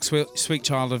it knocked Sweet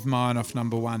Child of Mine off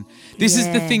number one. This is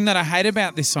the Yeah. thing that I hate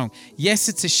about this song. Yes,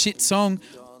 it's a shit song.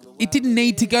 It didn't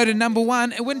need to go to number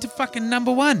one. It went to fucking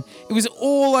number one. It was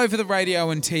all over the radio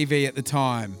and TV at the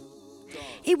time.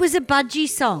 It was a budgie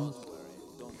song.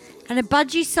 And a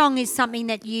budgie song is something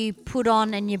that you put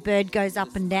on and your bird goes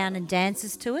up and down and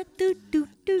dances to it. Doot, doot,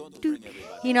 doot, doot.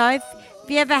 You know, if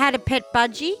you ever had a pet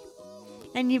budgie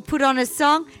and you put on a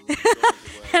song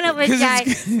and it would go,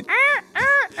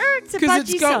 it's a Because budgie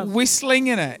it's got song. whistling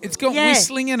in it. It's got Yeah,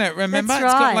 whistling in it, remember? that's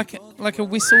It's got right. like a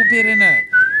whistle bit in it.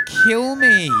 Kill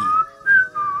me.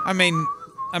 I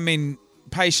mean,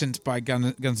 Patience by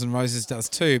Guns N' Roses does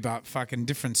too, but fucking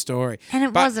different story. And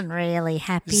it But wasn't really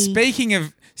happy. Speaking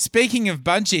of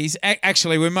budgies,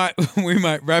 actually we might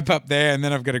wrap up there, and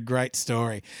then I've got a great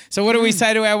story. So what do we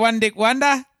say to our one dick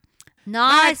wonder?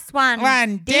 Nice one.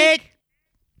 One dick.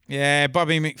 Yeah,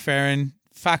 Bobby McFerrin.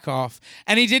 Fuck off.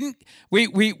 And he didn't. We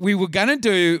were gonna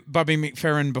do Bobby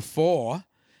McFerrin before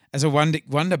as a one dick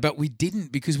wonder, but we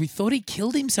didn't because we thought he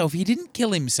killed himself. He didn't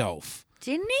kill himself.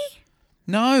 Didn't he?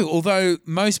 No, although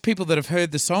most people that have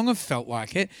heard the song have felt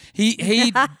like it. He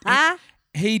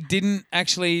didn't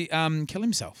actually kill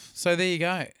himself. So there you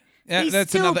go. He's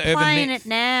That's still another urban playing myth. it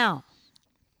now.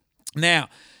 Now,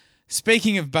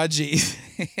 speaking of budgies,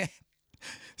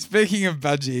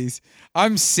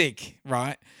 I'm sick,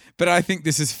 right? But I think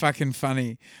this is fucking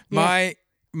funny. Yeah.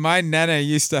 My nana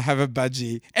used to have a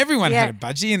budgie. Everyone Yeah. had a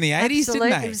budgie in the 80s, Absolutely.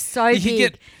 didn't they? It was so you could big.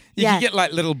 Get, you Yeah. could get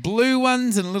like little blue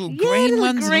ones and little Yeah, green little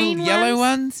ones green and little yellow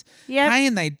ones. ones. Yep. Hey,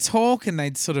 and they'd talk and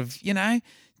they'd sort of,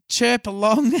 chirp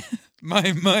along.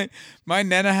 My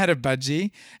nana had a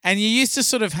budgie, and you used to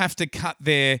sort of have to cut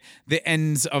the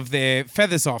ends of their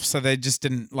feathers off so they just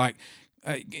didn't like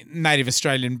native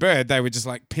Australian bird. They would just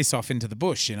like piss off into the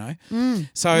bush,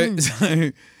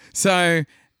 So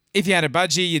if you had a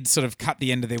budgie, you'd sort of cut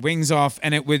the end of their wings off,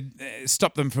 and it would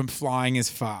stop them from flying as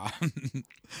far.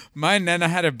 My nana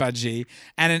had a budgie,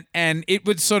 and it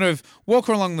would sort of walk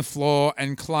along the floor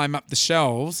and climb up the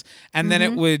shelves, and then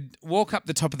it would walk up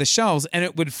the top of the shelves, and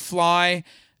it would fly,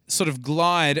 sort of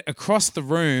glide across the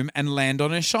room and land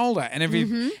on her shoulder. And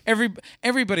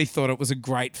everybody thought it was a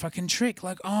great fucking trick.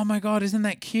 Like, oh my God, isn't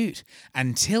that cute?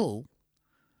 Until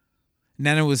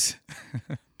Nana was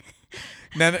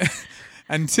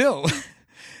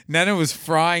Nana was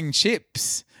frying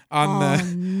chips on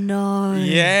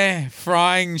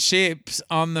frying chips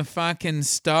on the fucking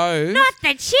stove. Not the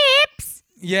chips.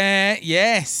 Yeah,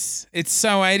 yes. It's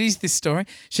so 80s, this story.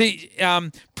 She,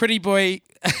 Pretty Boy,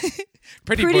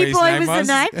 Pretty Pretty Boy's Boy name was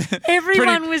the name.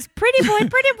 Everyone was Pretty Boy,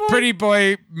 Pretty Boy. Pretty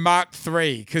Boy Mark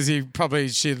III, because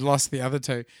she'd lost the other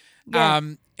two. Yeah.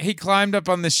 He climbed up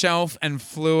on the shelf and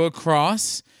flew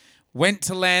across, went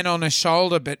to land on her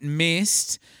shoulder but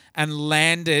missed, and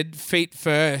landed feet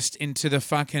first into the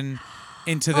frying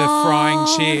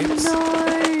chips.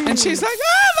 No. And she's like,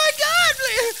 "Oh my God!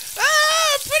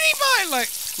 Pretty Boy!"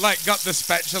 Like got the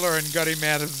spatula and got him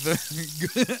out of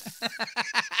the.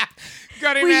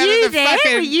 Got him Were out you of the there?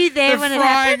 fucking Were you there the when it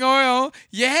frying happened? oil.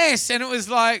 Yes, and it was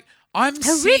like, I'm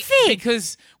sick Horrific.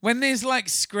 because when there's like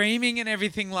screaming and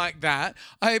everything like that,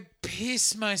 I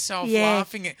piss myself Yeah.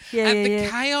 laughing at Yeah, the yeah.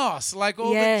 chaos, like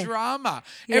all Yeah. the drama.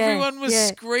 Yeah, Everyone was yeah.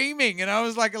 screaming, and I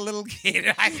was like a little kid.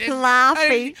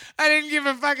 Laughing. I didn't give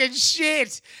a fucking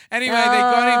shit. Anyway,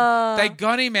 Oh. they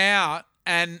got him out.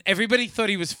 And everybody thought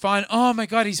he was fine. Oh my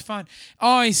God, he's fine.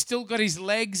 Oh, he's still got his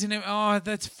legs in him. Oh,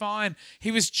 that's fine. He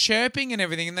was chirping and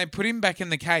everything, and they put him back in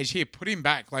the cage. Here, put him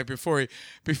back, like before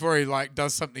he like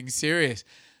does something serious.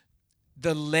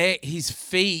 His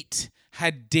feet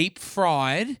had deep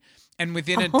fried, and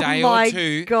within a Oh day my or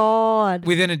two, God.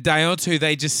 within a day or two,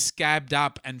 they just scabbed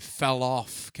up and fell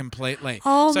off completely.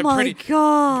 Oh so my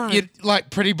God. Like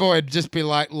Pretty Boy would just be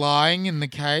like lying in the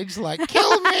cage, like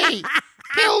kill me,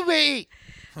 kill me.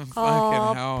 Fucking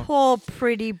Oh, hell. poor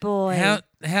pretty boy.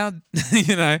 How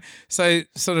so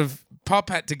sort of Pop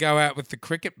had to go out with the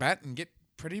cricket bat and get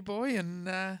Pretty Boy and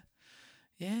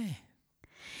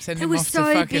send They him were off so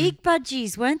to fucking big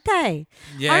budgies, weren't they?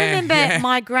 Yeah, I remember yeah.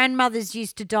 my grandmother's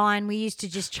used to die and we used to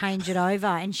just change it over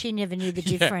and she never knew the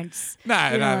difference.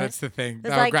 No, You know? that's the thing. It They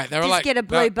was were like, great. They were just like get a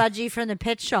blue budgie from the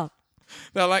pet shop.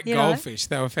 They were like you know? goldfish.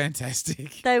 They were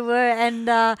fantastic. They were, and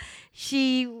I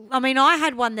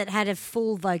had one that had a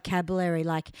full vocabulary.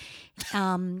 Like,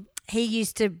 he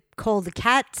used to call the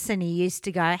cats, and he used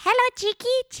to go, "Hello, Chicky,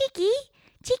 Chicky,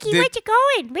 Chicky, where you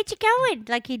going? Where you going?"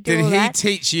 Like he'd do Did all he that.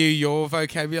 teach you your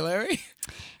vocabulary?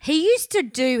 He used to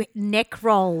do neck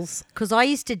rolls because I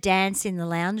used to dance in the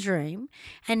lounge room,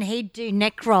 and he'd do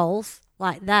neck rolls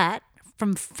like that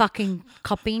from fucking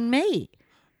copying me.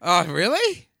 Oh,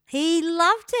 really? He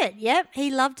loved it. Yep,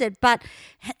 he loved it. But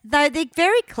though they're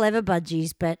very clever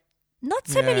budgies, but not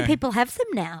so many Yeah. people have them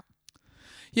now.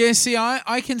 Yeah, see,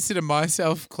 I consider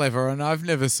myself clever and I've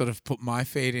never sort of put my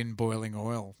feet in boiling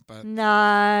oil, but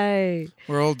No,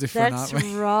 we're all different, that's aren't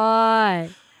we? right.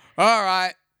 All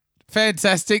right.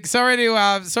 Fantastic. Sorry to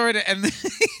end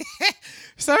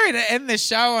sorry to end the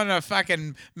show on a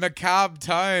fucking macabre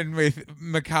tone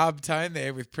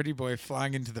there with Pretty Boy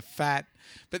flying into the fat.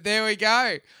 But there we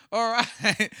go. All right.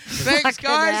 Thanks, Fucking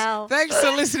guys. hell. Thanks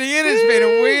for listening in. It's been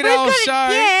a weird old show.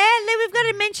 Yeah, then we've got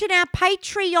to mention our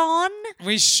Patreon.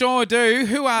 We sure do.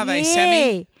 Who are they,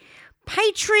 Sammy?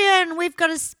 Patreon. We've got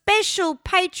a special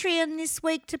Patreon this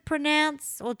week to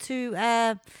pronounce or to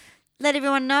let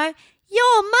everyone know.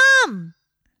 Your mum.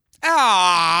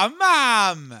 Ah,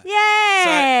 Mum.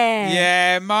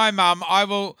 Yeah. My mum. I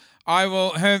will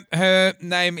her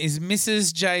name is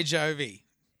Mrs. J. Jovi.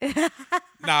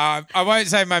 No, I won't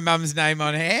say my mum's name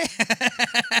on air.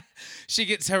 She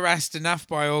gets harassed enough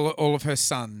by all of her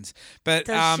sons. But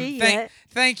Does she? Yeah.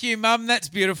 thank you, Mum. That's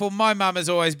beautiful. My mum has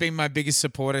always been my biggest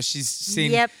supporter. She's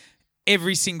seen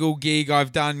every single gig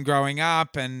I've done growing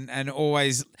up and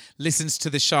always listens to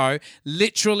the show.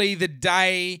 Literally the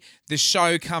day the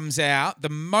show comes out, the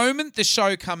moment the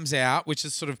show comes out, which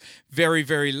is sort of very,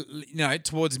 very,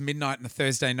 towards midnight on a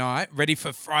Thursday night, ready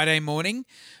for Friday morning,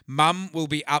 Mum will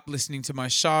be up listening to my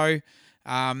show.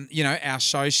 Our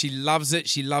show. She loves it.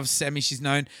 She loves Sammy. She's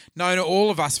known all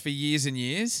of us for years and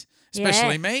years,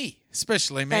 especially me.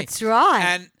 That's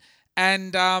right.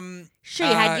 And She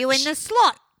had you in the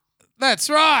slot. That's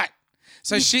right.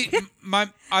 So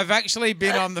I've actually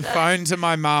been on the phone to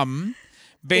my mum,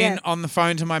 on the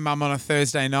phone to my mum on a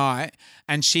Thursday night,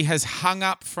 and she has hung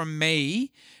up from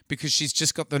me because she's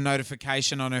just got the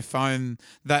notification on her phone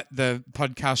that the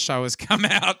podcast show has come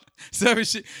out. So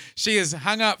she has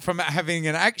hung up from having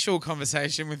an actual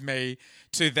conversation with me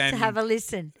to then To have a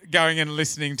listen. going and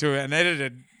listening to an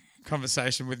edited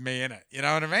conversation with me in it. You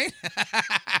know what I mean?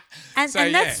 And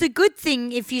that's the good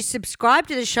thing. If you subscribe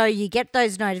to the show, you get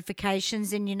those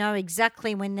notifications and you know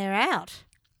exactly when they're out.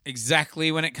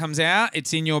 Exactly when it comes out.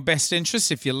 It's in your best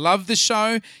interest. If you love the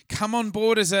show, come on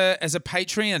board as a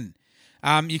Patreon.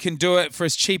 You can do it for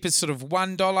as cheap as sort of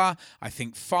 $1, I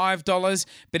think $5.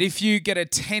 But if you get a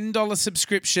 $10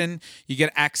 subscription, you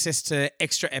get access to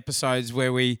extra episodes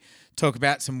where we talk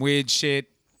about some weird shit.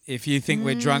 If you think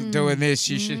we're drunk doing this,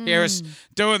 you should hear us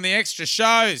doing the extra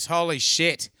shows. Holy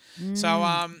shit.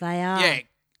 So, They are. yeah,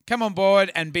 come on board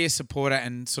and be a supporter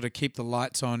and sort of keep the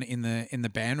lights on in the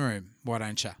band room. Why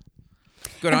don't you?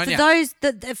 Good on For you.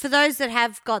 for those that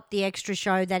have got the extra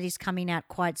show that is coming out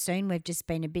quite soon, we've just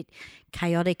been a bit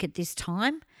chaotic at this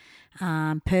time.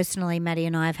 Personally, Maddie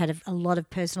and I have had a lot of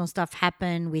personal stuff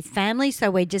happen with family,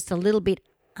 so we're just a little bit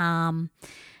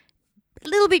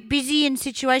busy in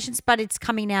situations, but it's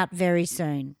coming out very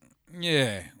soon.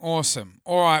 Yeah, awesome.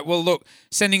 All right, well, look,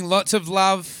 sending lots of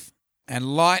love and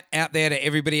light out there to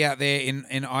everybody out there in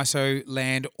ISO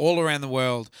land all around the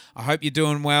world. I hope you're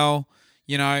doing well.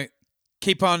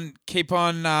 Keep on keeping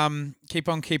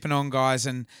on, guys,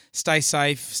 and stay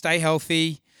safe, stay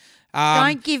healthy.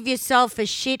 Don't give yourself a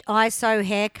shit ISO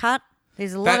haircut.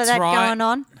 There's a lot of That's that right. going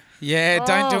on. Yeah,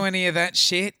 don't do any of that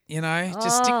shit,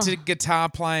 Just stick to guitar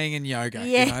playing and yoga.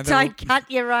 Yeah, don't cut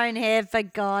your own hair, for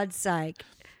God's sake.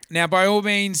 Now, by all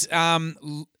means,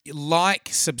 like,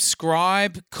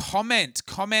 subscribe, comment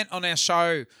on our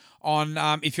show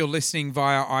on if you're listening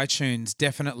via iTunes,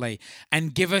 definitely.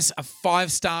 And give us a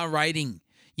 5-star rating.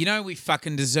 We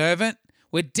fucking deserve it.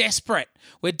 We're desperate.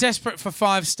 We're desperate for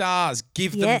 5 stars.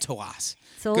 Give them to us.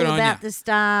 It's all Good on about ya. the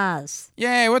stars.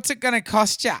 Yeah, what's it going to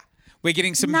cost you? We're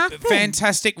getting some Nothing.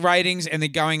 fantastic ratings, and they're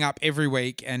going up every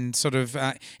week, and sort of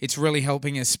it's really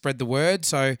helping us spread the word.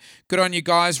 So good on you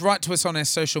guys. Write to us on our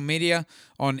social media,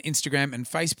 on Instagram and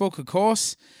Facebook, of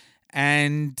course.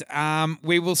 And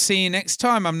we will see you next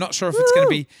time. I'm not sure if it's going to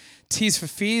be Tears for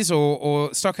Fears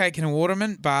or Stockake and a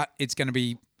Waterman, but it's going to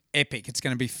be epic. It's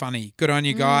going to be funny. Good on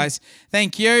you guys.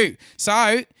 Thank you.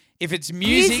 So if it's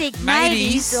music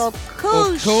mateys, or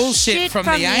cool shit from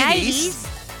the 80s,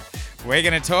 we're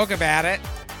going to talk about it.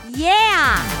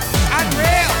 Yeah.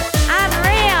 Unreal.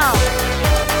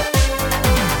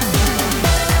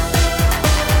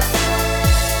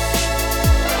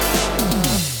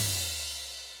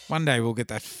 One day we'll get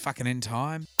that fucking in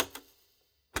time.